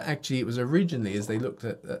dominating, but actually it was originally, as they looked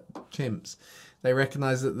at chimps, they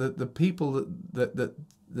recognized that the people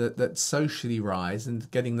that socially rise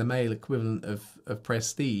and getting the male equivalent of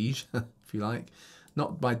prestige, if you like,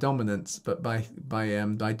 not by dominance but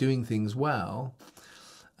by doing things well,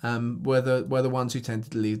 were the ones who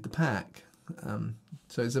tended to lead the pack.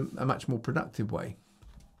 So it's a much more productive way.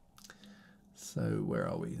 So where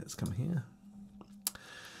are we? Let's come here.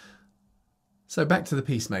 So back to the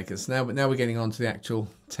peacemakers. Now we're getting on to the actual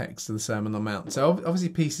text of the Sermon on the Mount. So obviously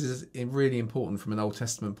peace is really important from an Old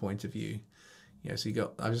Testament point of view. So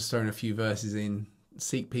I've just thrown a few verses in.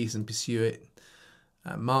 Seek peace and pursue it.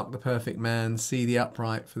 Mark the perfect man. See the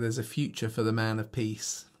upright, for there's a future for the man of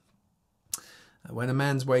peace. When a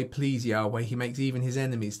man's way please Yahweh, he makes even his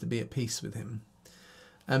enemies to be at peace with him.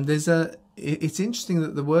 It's interesting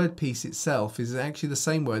that the word peace itself is actually the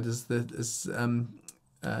same word as the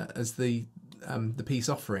peace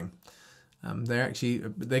offering.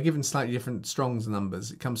 They're given slightly different Strong's numbers.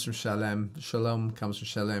 It comes from shalom. Shalom comes from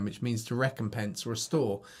shalom, which means to recompense or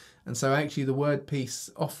restore. And so actually the word peace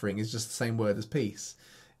offering is just the same word as peace.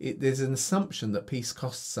 There's an assumption that peace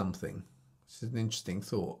costs something. Which is an interesting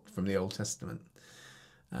thought from the Old Testament.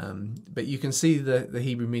 But you can see the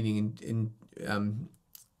Hebrew meaning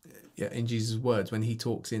in Jesus' words when he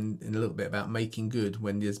talks in a little bit about making good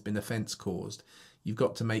when there's been offence caused. You've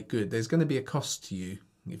got to make good. There's going to be a cost to you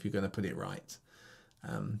if you're going to put it right,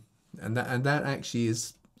 and that actually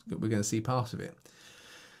is, we're going to see part of it.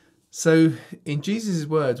 So in Jesus'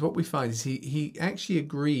 words, what we find is he actually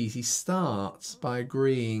agrees. He starts by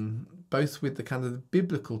agreeing both with the kind of the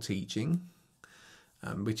biblical teaching,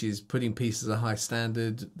 which is putting peace as a high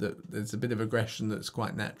standard, that there's a bit of aggression that's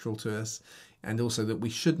quite natural to us, and also that we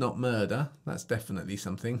should not murder. That's definitely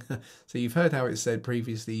something. So you've heard how it said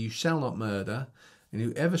previously, you shall not murder, and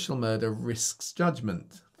whoever shall murder risks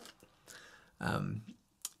judgment.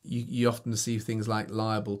 You often see things like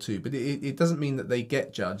liable to, but it doesn't mean that they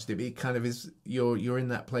get judged. It kind of is, you're in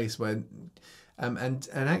that place where, and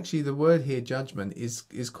actually the word here, judgment,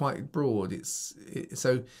 is quite broad.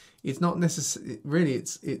 So it's not necessarily, really,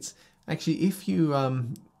 it's actually, if you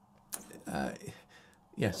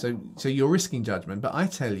so you're risking judgment, but I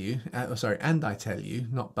tell you, and I tell you,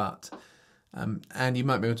 not but, and you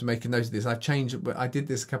might be able to make a note of this. I've changed. I did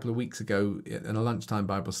this a couple of weeks ago in a lunchtime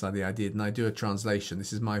Bible study I did, and I do a translation.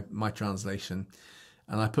 This is my translation,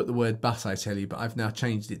 and I put the word but I tell you, but I've now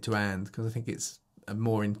changed it to and, because I think it's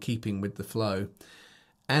more in keeping with the flow.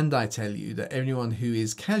 And I tell you that anyone who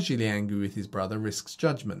is casually angry with his brother risks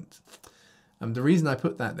judgment. The reason I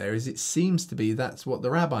put that there is it seems to be that's what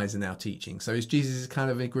the rabbis are now teaching. So Jesus is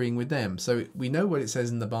kind of agreeing with them. So we know what it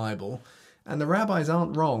says in the Bible, and the rabbis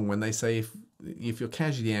aren't wrong when they say if you're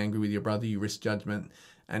casually angry with your brother, you risk judgment.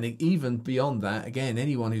 And even beyond that, again,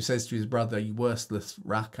 anyone who says to his brother, you worthless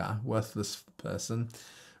raka, worthless person,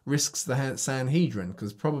 risks the Sanhedrin,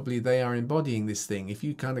 because probably they are embodying this thing. If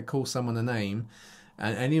you kind of call someone a name,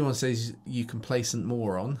 and anyone says you complacent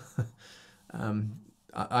moron,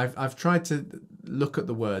 I've tried to look at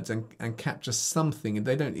the words and capture something, and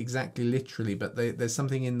they don't exactly literally, but there's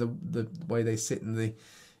something in the way they sit in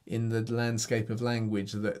the landscape of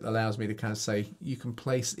language that allows me to kind of say you can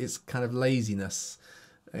place, it's kind of laziness,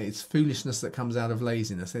 it's foolishness that comes out of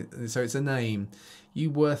laziness. So it's a name. You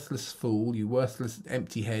worthless fool, you worthless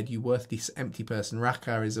empty head, you worthless empty person.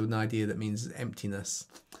 Raka is an idea that means emptiness.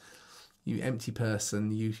 You empty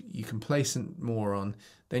person, you complacent moron,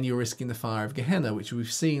 then you're risking the fire of Gehenna, which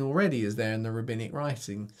we've seen already is there in the rabbinic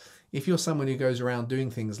writing. if you're someone who goes around doing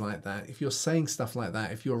things like that, if you're saying stuff like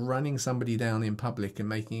that, if you're running somebody down in public and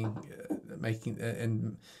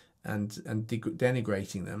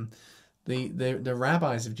denigrating them, the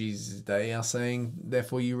rabbis of Jesus' day are saying,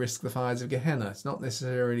 therefore you risk the fires of Gehenna. It's not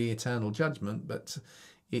necessarily eternal judgment, but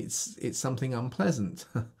it's something unpleasant.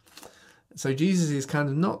 So Jesus is kind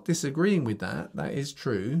of not disagreeing with that. That is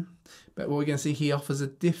true. But what we're going to see, he offers a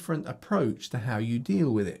different approach to how you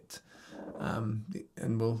deal with it. And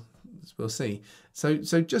we'll see. So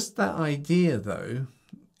just that idea, though,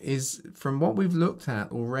 is from what we've looked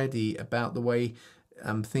at already about the way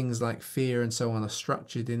things like fear and so on are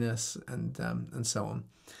structured in us and so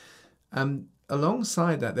on.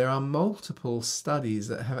 Alongside that, there are multiple studies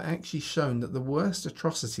that have actually shown that the worst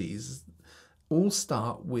atrocities all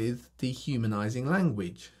start with dehumanizing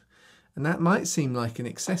language. And that might seem like an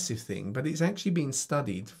excessive thing, but it's actually been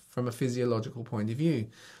studied from a physiological point of view.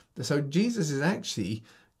 So Jesus is actually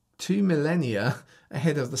 2 millennia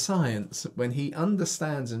ahead of the science when he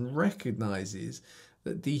understands and recognizes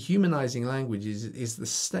that dehumanizing language is the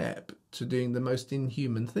step to doing the most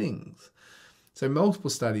inhuman things. So multiple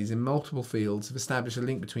studies in multiple fields have established a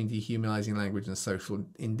link between dehumanizing language and social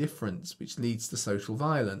indifference, which leads to social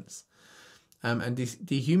violence. And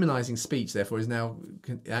dehumanizing speech, therefore, is now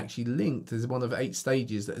actually linked as one of 8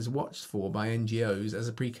 stages that is watched for by NGOs as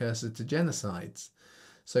a precursor to genocides.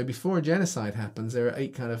 So before a genocide happens, there are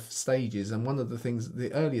 8 kind of stages, and one of the things,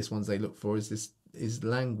 the earliest ones they look for is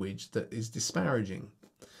language that is disparaging.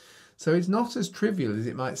 So it's not as trivial as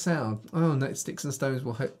it might sound. Oh, no, sticks and stones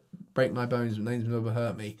will break my bones, but names will never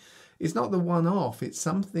hurt me. It's not the one-off. It's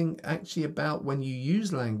something actually about when you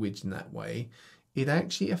use language in that way, it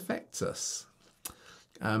actually affects us.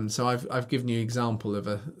 So I've given you an example of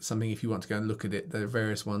something, if you want to go and look at it. There are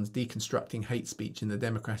various ones. Deconstructing hate speech in the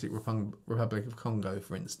Democratic Republic of Congo,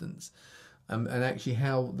 for instance, and actually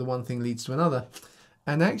how the one thing leads to another.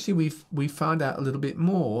 And actually we've found out a little bit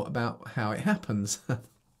more about how it happens.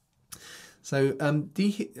 So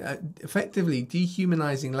effectively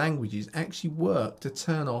dehumanizing languages actually work to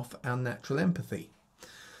turn off our natural empathy.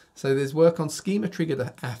 So there's work on schema-triggered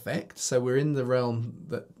affect. So we're in the realm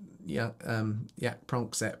that Jaak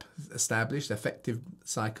Pronksepp established, affective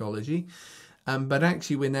psychology. But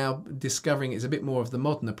actually we're now discovering it's a bit more of the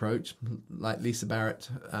modern approach, like Lisa Barrett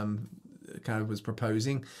kind of was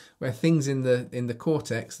proposing, where things in the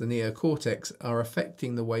cortex, the neocortex, are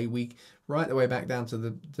affecting the way we, right the way back down to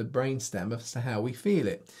the brainstem as to how we feel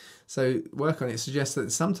it. So work on it suggests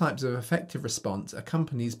that some types of affective response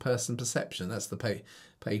accompanies person perception. That's the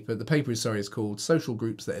paper. The paper is called Social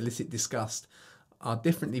Groups That Elicit Disgust Are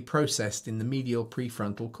Differently Processed in the Medial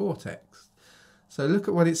Prefrontal Cortex. So look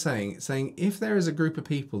at what it's saying. It's saying if there is a group of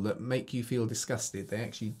people that make you feel disgusted, they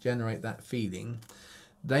actually generate that feeling.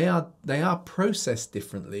 They are processed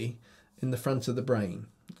differently in the front of the brain.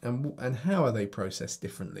 And how are they processed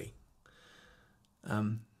differently?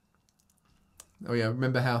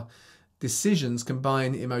 Remember how decisions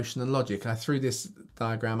combine emotion and logic. I threw this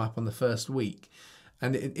diagram up on the first week.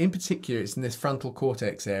 And in particular, it's in this frontal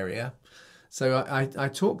cortex area. So I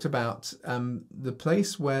talked about the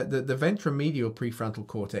place where the ventromedial prefrontal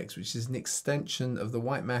cortex, which is an extension of the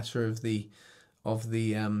white matter of the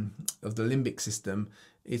limbic system.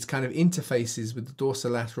 It's kind of interfaces with the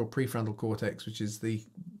dorsolateral prefrontal cortex, which is the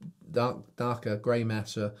darker grey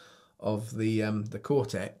matter of the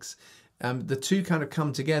cortex. The two kind of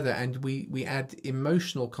come together, and we add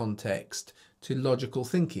emotional context to logical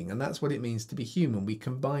thinking, and that's what it means to be human. We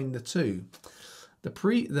combine the two.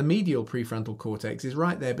 The medial prefrontal cortex is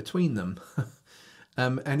right there between them.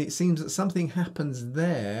 And it seems that something happens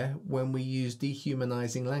there when we use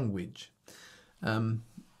dehumanizing language.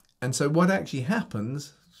 And so what actually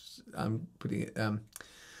happens, I'm putting it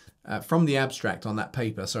from the abstract on that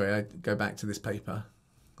paper. Sorry, I go back to this paper.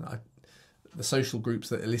 The social groups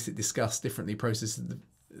that elicit disgust differently process.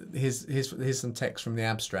 Here's some text from the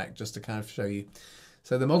abstract just to kind of show you.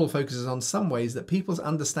 So the model focuses on some ways that people's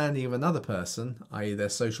understanding of another person, i.e. their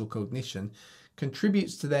social cognition,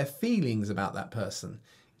 contributes to their feelings about that person.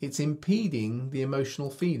 It's impeding the emotional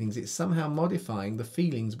feelings. It's somehow modifying the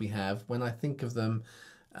feelings we have when I think of them,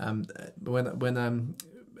 how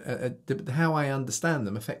I understand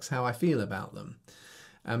them affects how I feel about them.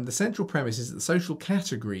 The central premise is that social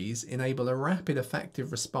categories enable a rapid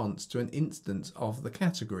affective response to an instance of the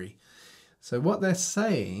category. So what they're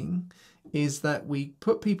saying is that we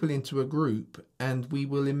put people into a group and we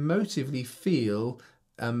will emotively feel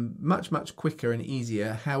much, much quicker and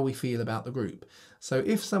easier how we feel about the group. So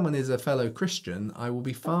if someone is a fellow Christian, I will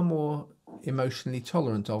be far more emotionally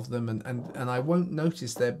tolerant of them, and I won't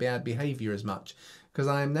notice their bad behaviour as much. because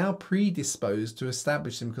I am now predisposed to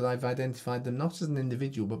establish them because I've identified them not as an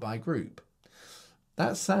individual but by group.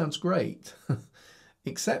 That sounds great,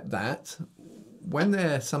 except that when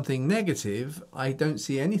they're something negative, I don't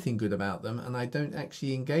see anything good about them and I don't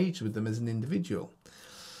actually engage with them as an individual.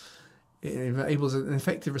 It enables an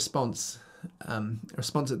effective response, a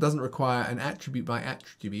response that doesn't require an attribute by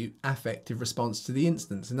attribute affective response to the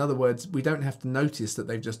instance. In other words, we don't have to notice that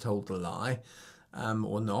they've just told a lie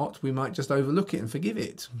or not. We might just overlook it and forgive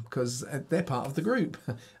it because they're part of the group.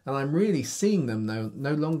 And I'm really seeing them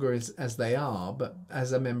no longer as they are, but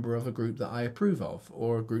as a member of a group that I approve of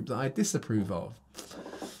or a group that I disapprove of.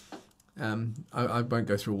 I won't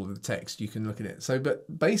go through all of the text, you can look at it. So,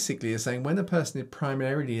 but basically it's saying when a person is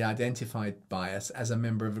primarily identified by us as a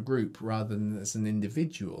member of a group rather than as an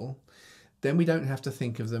individual, then we don't have to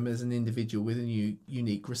think of them as an individual with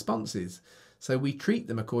unique responses. So we treat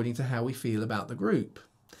them according to how we feel about the group.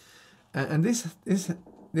 And this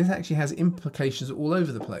actually has implications all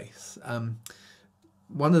over the place.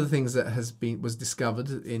 One of the things that was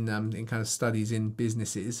discovered in kind of studies in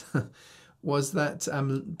businesses was that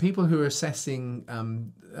people who are assessing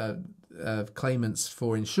claimants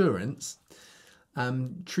for insurance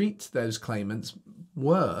treat those claimants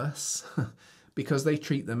worse because they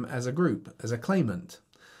treat them as a group, as a claimant.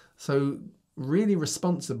 So really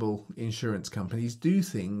responsible insurance companies do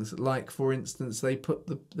things like, for instance, they put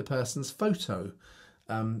the person's photo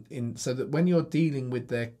in so that when you're dealing with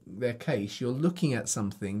their case, you're looking at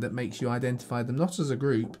something that makes you identify them not as a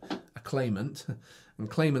group, a claimant, and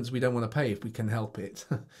claimants we don't want to pay if we can help it,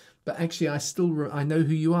 but actually I know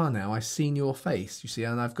who you are now. I've seen your face, you see,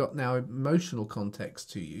 and I've got now emotional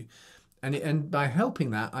context to you, and by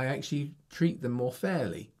helping that, I actually treat them more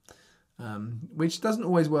fairly. Which doesn't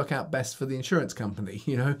always work out best for the insurance company,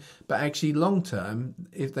 you know, but actually long term,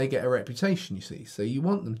 if they get a reputation, you see, so you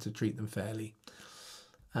want them to treat them fairly.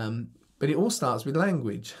 But it all starts with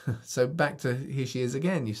language. So back to here she is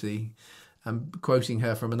again, you see, I'm quoting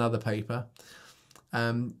her from another paper.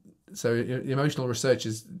 So emotional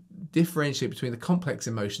researchers differentiate between the complex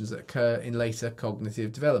emotions that occur in later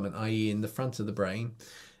cognitive development, i.e. in the front of the brain,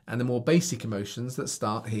 and the more basic emotions that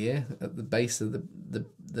start here at the base of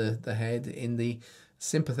the head in the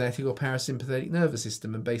sympathetic or parasympathetic nervous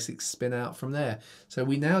system, and basic spin out from there. So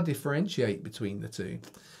we now differentiate between the two.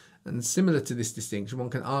 And similar to this distinction, one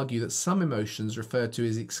can argue that some emotions referred to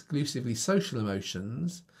as exclusively social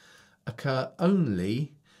emotions occur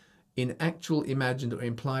only in actual imagined or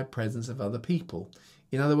implied presence of other people.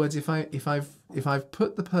 In other words, if I've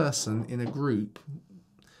put the person in a group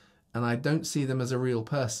and I don't see them as a real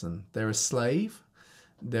person, they're a slave,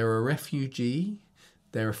 they're a refugee,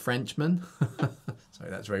 they're a Frenchman. Sorry,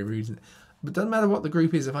 that's very rude, isn't it? But it doesn't matter what the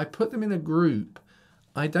group is. If I put them in a group,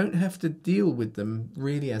 I don't have to deal with them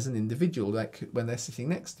really as an individual, like when they're sitting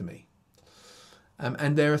next to me.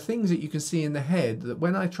 And there are things that you can see in the head that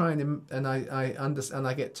when I try and I understand,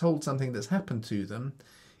 I get told something that's happened to them,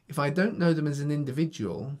 if I don't know them as an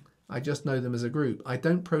individual, I just know them as a group, I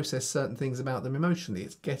don't process certain things about them emotionally.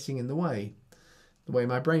 It's getting in the way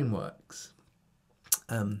my brain works.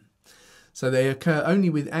 So they occur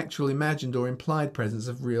only with actual imagined or implied presence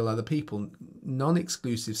of real other people.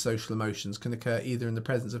 Non-exclusive social emotions can occur either in the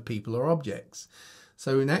presence of people or objects.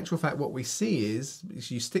 So in actual fact, what we see is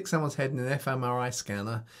you stick someone's head in an fMRI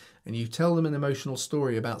scanner and you tell them an emotional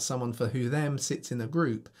story about someone for who them sits in a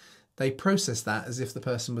group. They process that as if the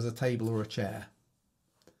person was a table or a chair.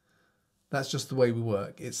 That's just the way we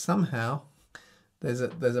work. It's somehow there's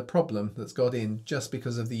a problem that's got in just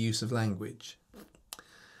because of the use of language.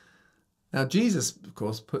 Now, Jesus, of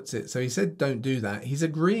course, puts it, so he said, don't do that. He's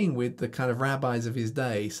agreeing with the kind of rabbis of his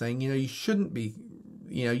day, saying, you shouldn't be,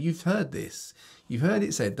 you've heard this. You've heard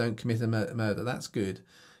it said, don't commit a murder. That's good.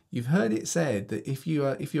 You've heard it said that if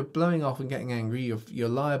you're blowing off and getting angry, you're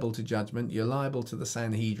liable to judgment. You're liable to the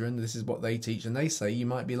Sanhedrin. This is what they teach. And they say you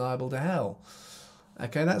might be liable to hell.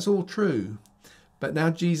 Okay, that's all true. But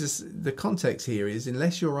now Jesus, the context here is,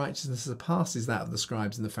 unless your righteousness surpasses that of the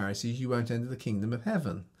scribes and the Pharisees, you won't enter the kingdom of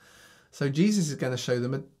heaven. So Jesus is going to show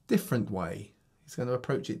them a different way. He's going to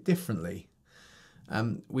approach it differently.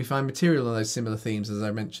 We find material on those similar themes, as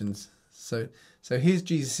I mentioned. So here's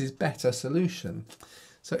Jesus' better solution.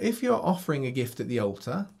 So if you're offering a gift at the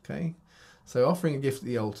altar, okay, so offering a gift at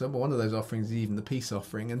the altar, well, one of those offerings is even the peace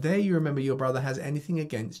offering, and there you remember your brother has anything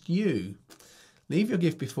against you. Leave your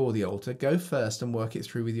gift before the altar, go first and work it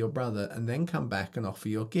through with your brother, and then come back and offer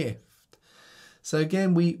your gift. So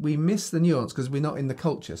again, we miss the nuance because we're not in the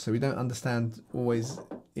culture, so we don't understand always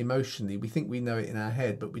emotionally. We think we know it in our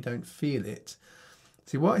head, but we don't feel it.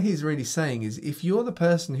 See, what he's really saying is if you're the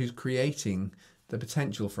person who's creating the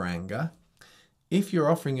potential for anger, if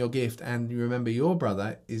you're offering your gift and you remember your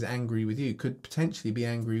brother is angry with you, could potentially be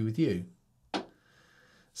angry with you.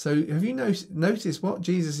 So have you noticed what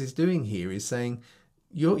Jesus is doing here is saying,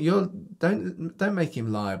 don't make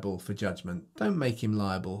him liable for judgment. Don't make him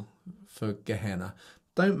liable for Gehenna.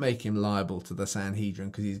 Don't make him liable to the Sanhedrin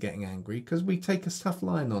because he's getting angry. Because we take a tough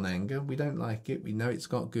line on anger. We don't like it. We know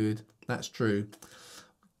it's not good. That's true.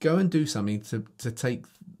 Go and do something to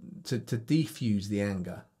defuse the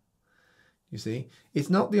anger. You see, it's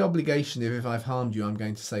not the obligation if I've harmed you, I'm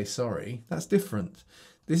going to say sorry. That's different.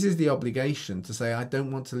 This is the obligation to say, I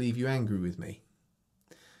don't want to leave you angry with me.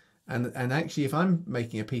 And actually, if I'm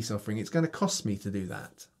making a peace offering, it's going to cost me to do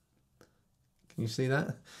that. Can you see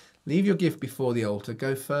that? Leave your gift before the altar.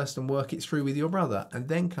 Go first and work it through with your brother and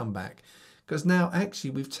then come back. Because now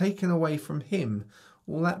actually we've taken away from him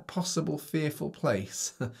all that possible fearful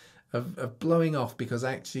place of blowing off because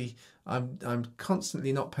actually I'm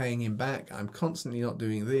constantly not paying him back. I'm constantly not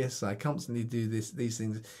doing this. I constantly do these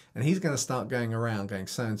things. And he's going to start going around going,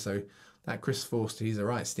 so-and-so, that Chris Forster, he's a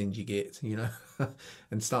right stingy git, you know,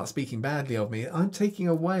 and start speaking badly of me. I'm taking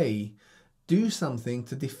away. Do something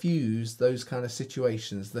to diffuse those kind of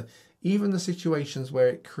situations. Even the situations where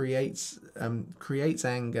it creates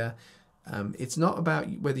anger. It's not about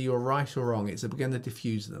whether you're right or wrong. It's going to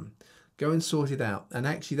diffuse them. Go and sort it out. And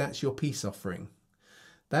actually, that's your peace offering.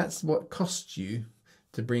 That's what costs you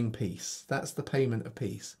to bring peace. That's the payment of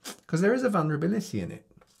peace, because there is a vulnerability in it.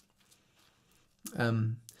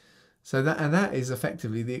 So that is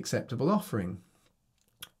effectively the acceptable offering.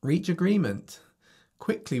 Reach agreement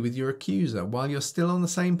quickly with your accuser while you're still on the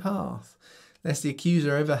same path, lest the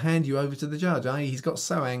accuser ever hand you over to the judge. I.e., he's got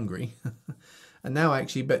so angry, and now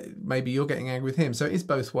actually, but maybe you're getting angry with him. So it's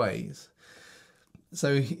both ways.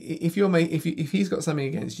 So if he's got something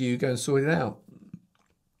against you, go and sort it out.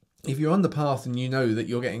 If you're on the path and you know that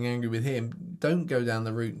you're getting angry with him, don't go down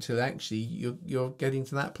the route until actually you're getting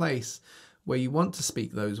to that place where you want to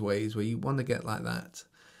speak those ways, where you want to get like that.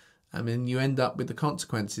 I mean, you end up with the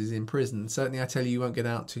consequences in prison. Certainly, I tell you won't get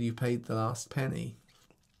out till you paid the last penny.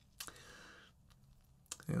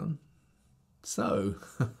 Hang on. So,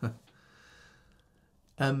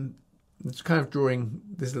 it's kind of drawing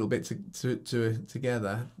this little bit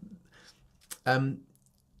together.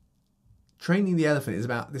 Training the elephant is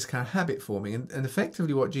about this kind of habit forming, and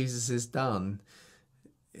effectively what Jesus has done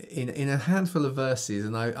in a handful of verses,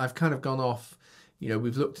 and I've kind of gone off. You know,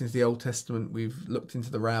 we've looked into the Old Testament, we've looked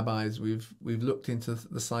into the rabbis, we've looked into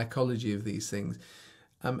the psychology of these things.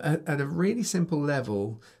 At a really simple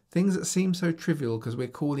level, things that seem so trivial because we're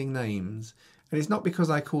calling names. And it's not because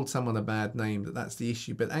I called someone a bad name that's the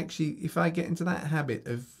issue, but actually if I get into that habit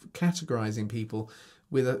of categorizing people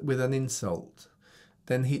with an insult,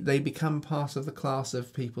 then they become part of the class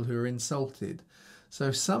of people who are insulted.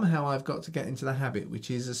 So somehow I've got to get into the habit, which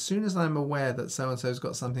is as soon as I'm aware that so-and-so's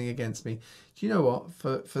got something against me, do you know what?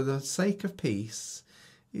 For the sake of peace,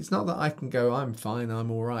 it's not that I can go, I'm fine, I'm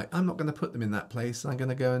all right. I'm not going to put them in that place. I'm going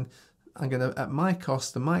to go and I'm going to, at my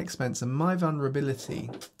cost and my expense and my vulnerability.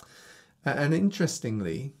 And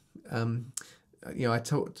interestingly, I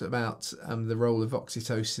talked about the role of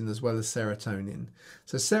oxytocin as well as serotonin.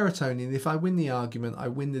 So serotonin, if I win the argument, I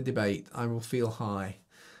win the debate, I will feel high.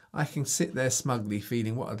 I can sit there smugly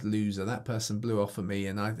feeling what a loser. That person blew off at me,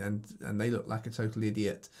 and they look like a total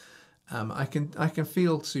idiot. I can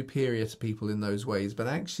feel superior to people in those ways, but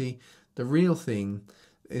actually, the real thing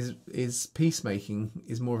is peacemaking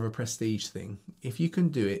is more of a prestige thing. If you can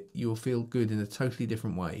do it, you'll feel good in a totally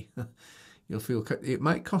different way. You'll feel it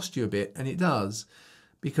might cost you a bit, and it does,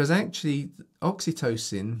 because actually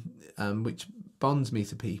oxytocin, which bonds me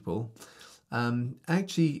to people.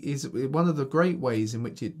 Actually is one of the great ways in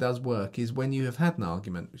which it does work is when you have had an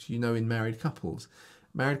argument, which you know in married couples.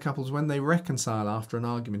 Married couples, when they reconcile after an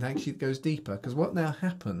argument, actually it goes deeper, because what now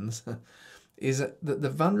happens is that the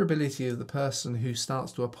vulnerability of the person who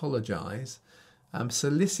starts to apologise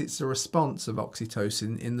solicits a response of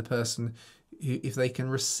oxytocin in the person who, if they can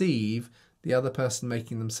receive the other person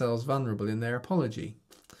making themselves vulnerable in their apology.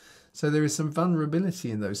 So there is some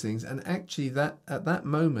vulnerability in those things, and actually that at that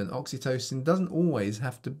moment oxytocin doesn't always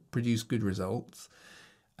have to produce good results.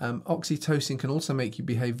 Oxytocin can also make you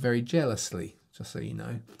behave very jealously, just so you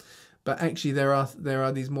know. But actually there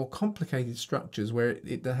are these more complicated structures where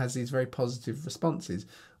it has these very positive responses,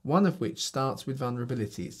 one of which starts with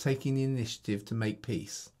vulnerability. It's taking the initiative to make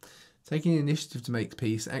peace. Taking the initiative to make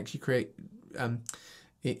peace actually create...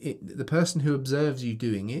 the person who observes you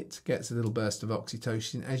doing it gets a little burst of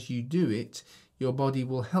oxytocin. As you do it, your body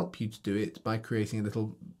will help you to do it by creating a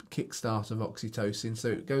little kickstart of oxytocin. So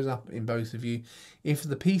it goes up in both of you. If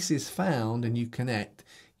the peace is found and you connect,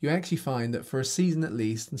 you actually find that for a season at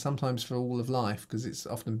least, and sometimes for all of life, because it's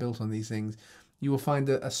often built on these things, you will find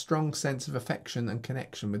a strong sense of affection and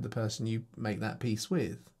connection with the person you make that peace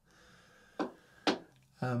with.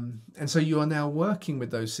 And so you are now working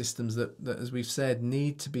with those systems that, as we've said,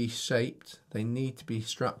 need to be shaped. They need to be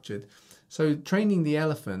structured. So training the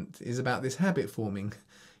elephant is about this habit forming.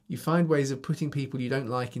 You find ways of putting people you don't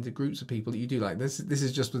like into groups of people that you do like. This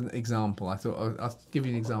is just an example. I thought I'll give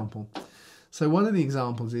you an example. So one of the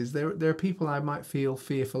examples is there are people I might feel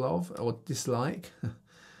fearful of or dislike.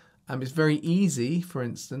 It's very easy, for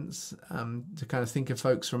instance, to kind of think of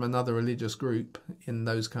folks from another religious group in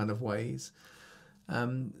those kind of ways.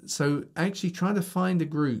 So actually trying to find a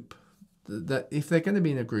group that if they're going to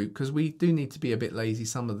be in a group, because we do need to be a bit lazy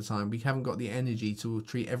some of the time, we haven't got the energy to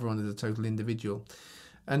treat everyone as a total individual.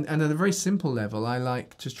 And at a very simple level, I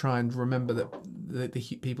like to try and remember that the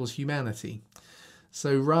people's humanity.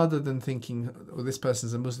 So rather than thinking, well, this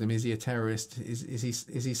person's a Muslim, is he a terrorist? Is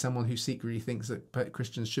he someone who secretly thinks that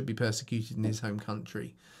Christians should be persecuted in his home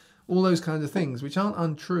country? All those kinds of things, which aren't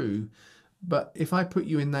untrue. But if I put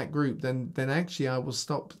you in that group, then actually I will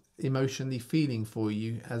stop emotionally feeling for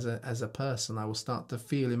you as a person. I will start to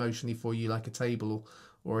feel emotionally for you like a table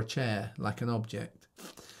or a chair, like an object.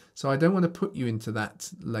 So I don't want to put you into that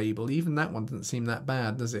label. Even that one doesn't seem that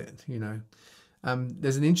bad, does it? You know.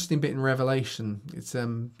 There's an interesting bit in Revelation. It's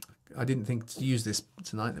I didn't think to use this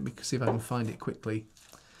tonight. Let me see if I can find it quickly.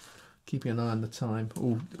 Keeping an eye on the time.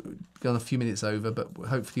 Oh, gone a few minutes over, but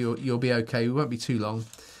hopefully you'll be okay. We won't be too long.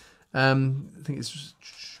 I think it's,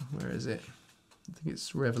 where is it? I think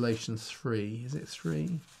it's Revelation 3. Is it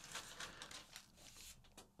 3?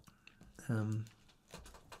 Come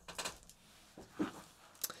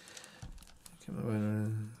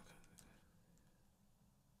on.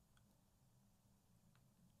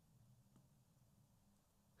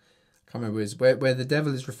 Can't remember where the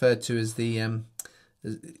devil is referred to as the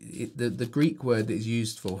Greek word that is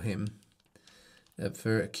used for him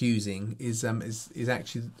for accusing is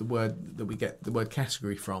actually the word that we get the word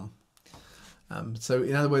category from. So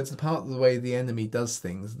in other words, the part of the way the enemy does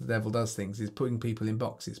things, the devil does things, is putting people in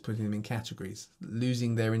boxes, putting them in categories,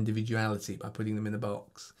 losing their individuality by putting them in a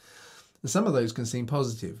box. And some of those can seem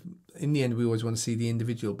positive. In the end, we always want to see the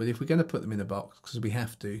individual, but if we're going to put them in a box, because we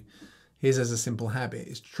have to, here's as a simple habit,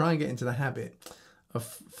 is try and get into the habit of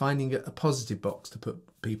finding a positive box to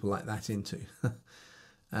put people like that into.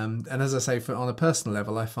 And as I say, on a personal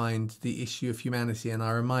level, I find the issue of humanity, and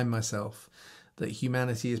I remind myself that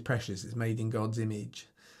humanity is precious, it's made in God's image,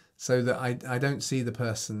 so that I don't see the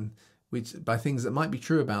person by things that might be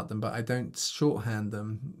true about them, but I don't shorthand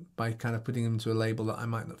them by kind of putting them into a label that I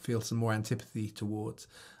might not feel some more antipathy towards.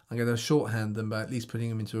 I'm going to shorthand them by at least putting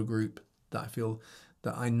them into a group that I feel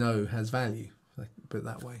that I know has value, if I can put it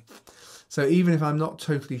that way. So even if I'm not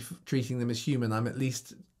totally treating them as human, I'm at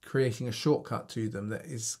least creating a shortcut to them that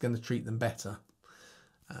is going to treat them better.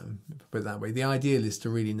 Put it that way. The ideal is to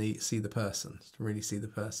really see the person,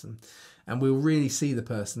 and we'll really see the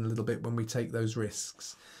person a little bit when we take those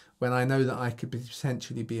risks. When I know that I could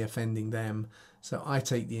potentially be offending them, so I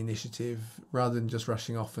take the initiative rather than just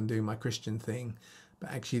rushing off and doing my Christian thing,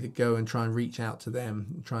 but actually to go and try and reach out to them,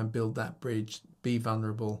 and try and build that bridge, be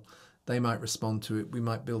vulnerable. They might respond to it. We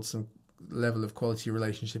might build some level of quality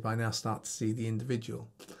relationship. I now start to see the individual.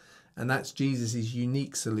 And that's Jesus's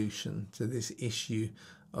unique solution to this issue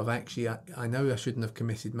of actually, I know I shouldn't have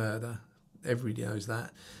committed murder. Everybody knows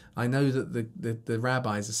that. I know that the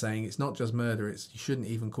rabbis are saying it's not just murder, it's you shouldn't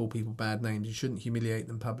even call people bad names. You shouldn't humiliate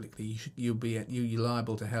them publicly. You're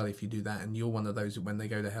liable to hell if you do that, and you're one of those that when they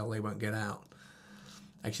go to hell, they won't get out.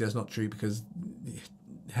 Actually, that's not true, because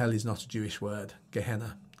hell is not a Jewish word.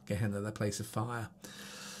 Gehenna, the place of fire.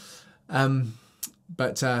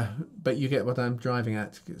 But you get what I'm driving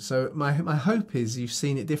at. So my hope is you've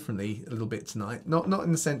seen it differently a little bit tonight. Not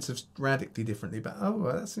in the sense of radically differently, but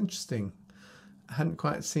well, that's interesting. I hadn't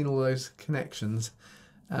quite seen all those connections.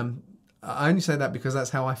 I only say that because that's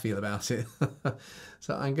how I feel about it.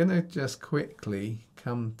 So I'm going to just quickly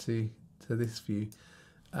come to this view.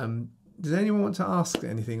 Does anyone want to ask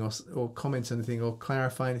anything or comment anything or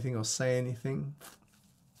clarify anything or say anything?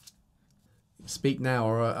 Speak now,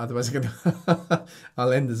 or otherwise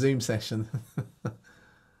I'll end the Zoom session.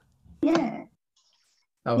 Yeah.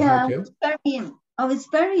 Oh, yeah, hi, I was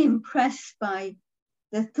very impressed by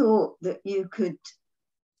the thought that you could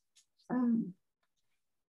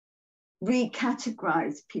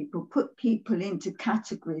recategorize people, put people into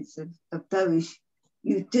categories of those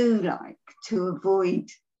you do like to avoid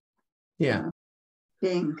being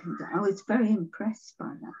condemned. I was very impressed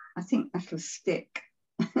by that. I think that'll stick.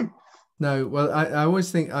 No, well, I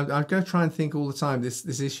always think I go try and think all the time.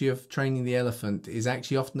 This issue of training the elephant is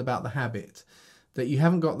actually often about the habit that you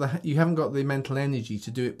haven't got the mental energy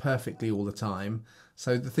to do it perfectly all the time.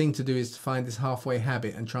 So the thing to do is to find this halfway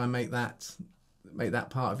habit and try and make that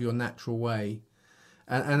part of your natural way.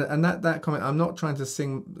 And that comment, I'm not trying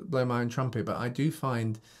to blow my own trumpet, but I do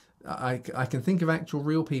find I can think of actual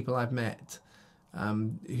real people I've met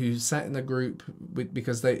who sat in a group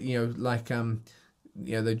because they,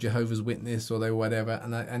 the Jehovah's Witness or they whatever,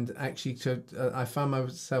 and actually I found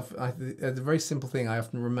myself, it's a very simple thing. I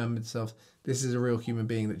often remember myself, this is a real human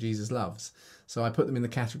being that Jesus loves. So I put them in the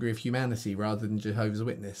category of humanity rather than Jehovah's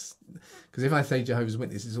Witness, because if I say Jehovah's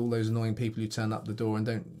Witness, it's all those annoying people who turn up the door and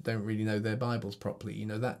don't really know their Bibles properly. You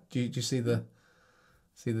know that? Do you see the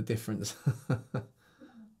difference?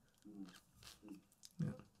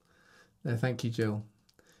 Yeah. No, thank you, Jill.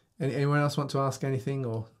 Anyone else want to ask anything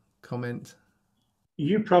or comment?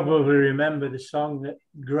 You probably remember the song that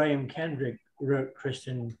Graham Kendrick wrote,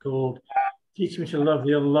 Kristen, called "Teach Me to Love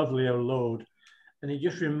the Unlovely, O Lord." And it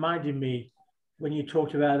just reminded me when you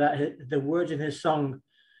talked about that, the words in his song,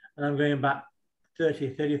 and I'm going back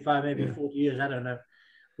 30, 35, maybe 40 years, I don't know,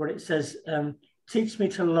 where it says, teach me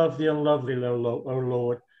to love the unlovely, O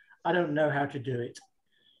Lord. I don't know how to do it.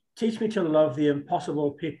 Teach me to love the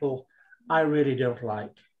impossible people I really don't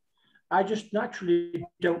like. I just naturally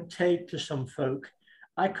don't take to some folk.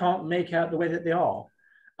 I can't make out the way that they are.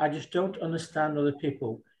 I just don't understand other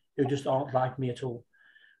people who just aren't like me at all.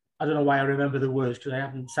 I don't know why I remember the words because I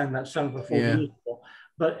haven't sang that song for 40 years before,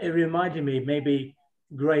 but it reminded me maybe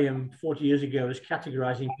Graham 40 years ago was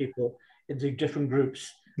categorizing people into different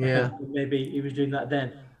groups. Yeah. Maybe he was doing that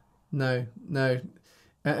then. No.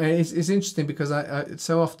 It's interesting because I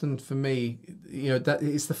so often for me, that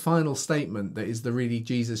it's the final statement that is the really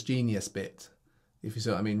Jesus genius bit. If you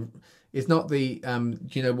see what I mean, it's not the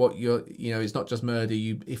it's not just murder.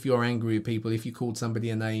 If you're angry with people, if you called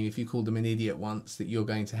somebody a name, if you called them an idiot once, that you're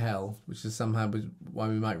going to hell, which is somehow why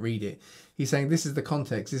we might read it. He's saying this is the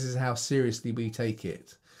context. This is how seriously we take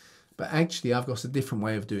it. But actually, I've got a different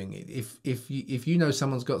way of doing it. If you know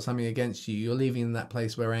someone's got something against you, you're leaving in that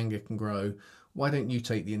place where anger can grow. Why don't you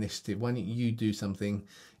take the initiative? Why don't you do something?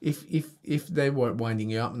 If they weren't winding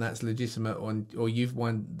you up and that's legitimate, or you've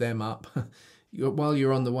wound them up, while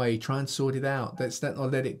you're on the way, try and sort it out. Let's not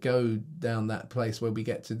let it go down that place where we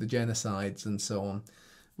get to the genocides and so on,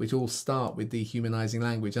 which all start with dehumanizing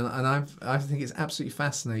language. And I think it's absolutely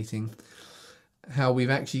fascinating how you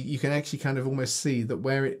can actually kind of almost see that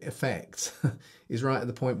where it affects is right at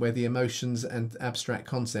the point where the emotions and abstract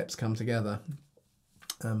concepts come together.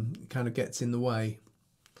 Kind of gets in the way.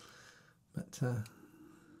 But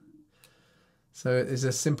so there's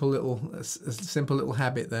a simple little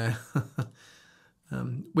habit there.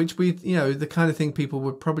 Which the kind of thing people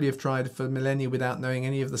would probably have tried for millennia without knowing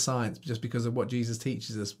any of the science, just because of what Jesus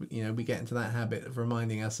teaches us. We get into that habit of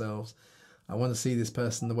reminding ourselves, I want to see this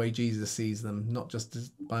person the way Jesus sees them, not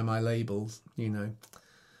just by my labels,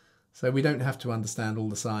 So we don't have to understand all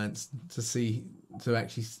the science to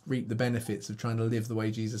actually reap the benefits of trying to live the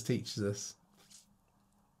way Jesus teaches us.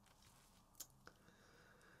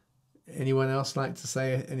 Anyone else like to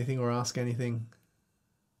say anything or ask anything?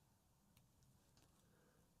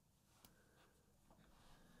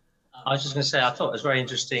 I was just going to say, I thought it was very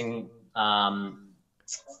interesting,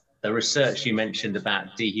 the research you mentioned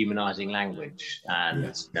about dehumanizing language and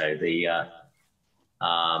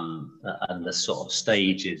and the sort of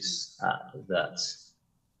stages that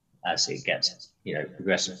as it gets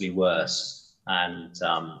progressively worse, and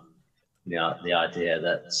the idea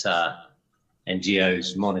that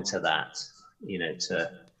NGOs monitor that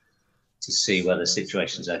to see whether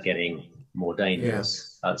situations are getting more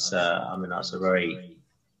dangerous. That's that's a very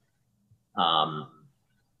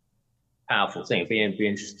powerful thing. It'd be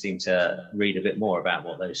interesting to read a bit more about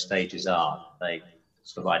what those stages are. They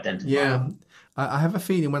sort of identify. Yeah, I have a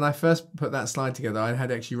feeling when I first put that slide together, I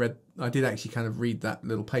did actually kind of read that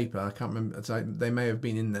little paper. I can't remember. So they may have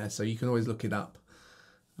been in there, so you can always look it up.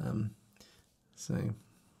 So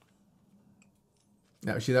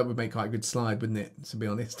actually, that would make quite a good slide, wouldn't it? To be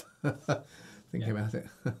honest, thinking about it.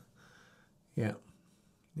 Yeah.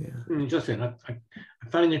 Justin, I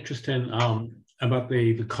find it interesting about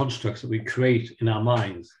the constructs that we create in our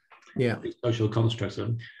minds. Yeah. The social constructs,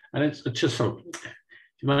 and it's just so.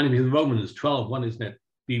 Reminding me of Romans 12:1, isn't it?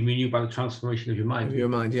 Be renewed by the transformation of your mind. Of your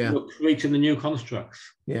mind, yeah. You're creating the new constructs.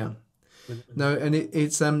 Yeah. No, and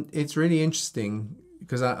it's really interesting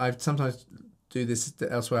because I sometimes do this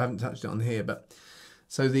elsewhere. I haven't touched it on here, but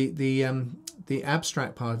So the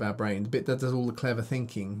abstract part of our brain, the bit that does all the clever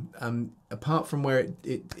thinking, apart from where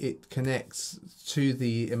it connects to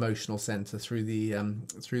the emotional center through the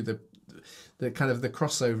kind of the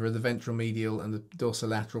crossover of the ventral medial and the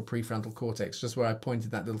dorsolateral prefrontal cortex, just where I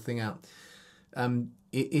pointed that little thing out.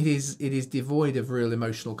 It is devoid of real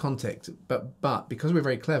emotional context, but because we're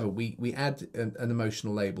very clever, we add an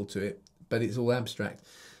emotional label to it, but it's all abstract.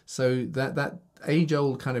 So that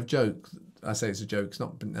age-old kind of joke, I say it's a joke, it's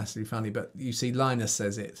not necessarily funny, but you see Linus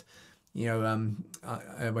says it,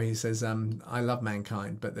 where he says, I love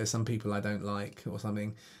mankind, but there's some people I don't like, or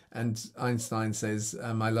something. And Einstein says,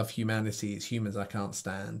 I love humanity, it's humans I can't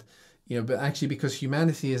stand. But actually, because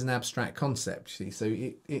humanity is an abstract concept, see, so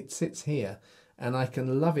it sits here, and I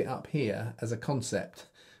can love it up here as a concept.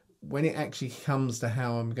 When it actually comes to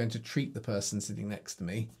how I'm going to treat the person sitting next to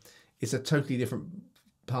me, it's a totally different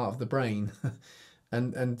part of the brain.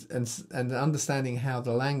 and understanding how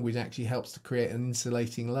the language actually helps to create an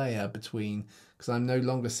insulating layer between, because I'm no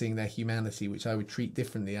longer seeing their humanity, which I would treat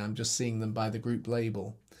differently. I'm just seeing them by the group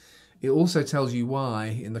label. It also tells you why,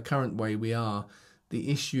 in the current way we are, the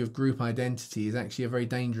issue of group identity is actually a very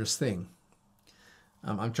dangerous thing.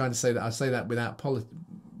 I'm trying to say that, I say that without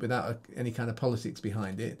any kind of politics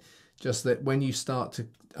behind it. Just that when you start to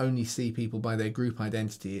only see people by their group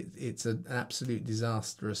identity, it's an absolute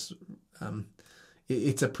disastrous.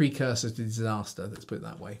 It's a precursor to disaster. Let's put it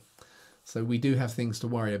that way. So we do have things to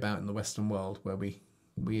worry about in the Western world where we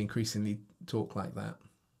increasingly talk like that.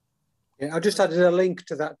 Yeah, I just added a link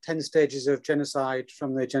to that 10 stages of genocide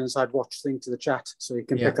from the Genocide Watch thing to the chat, so you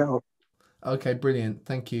can pick that up. Okay, brilliant.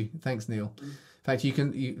 Thank you. Thanks, Neil. In fact,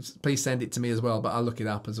 you please send it to me as well, but I'll look it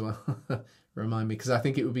up as well. Remind me, because I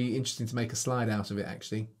think it would be interesting to make a slide out of it,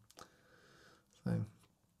 actually. So,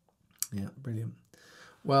 yeah, brilliant.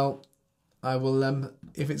 Well, I will,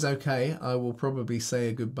 if it's okay, I will probably say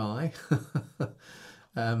a goodbye.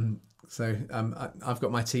 I've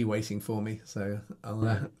got my tea waiting for me, so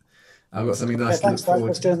I've got something nice to look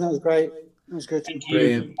forward to. That was great. That was good. Thank you.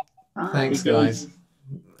 Brilliant. Thanks, guys.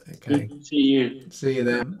 Okay. See you. See you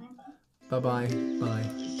then. Bye-bye.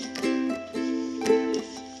 Bye.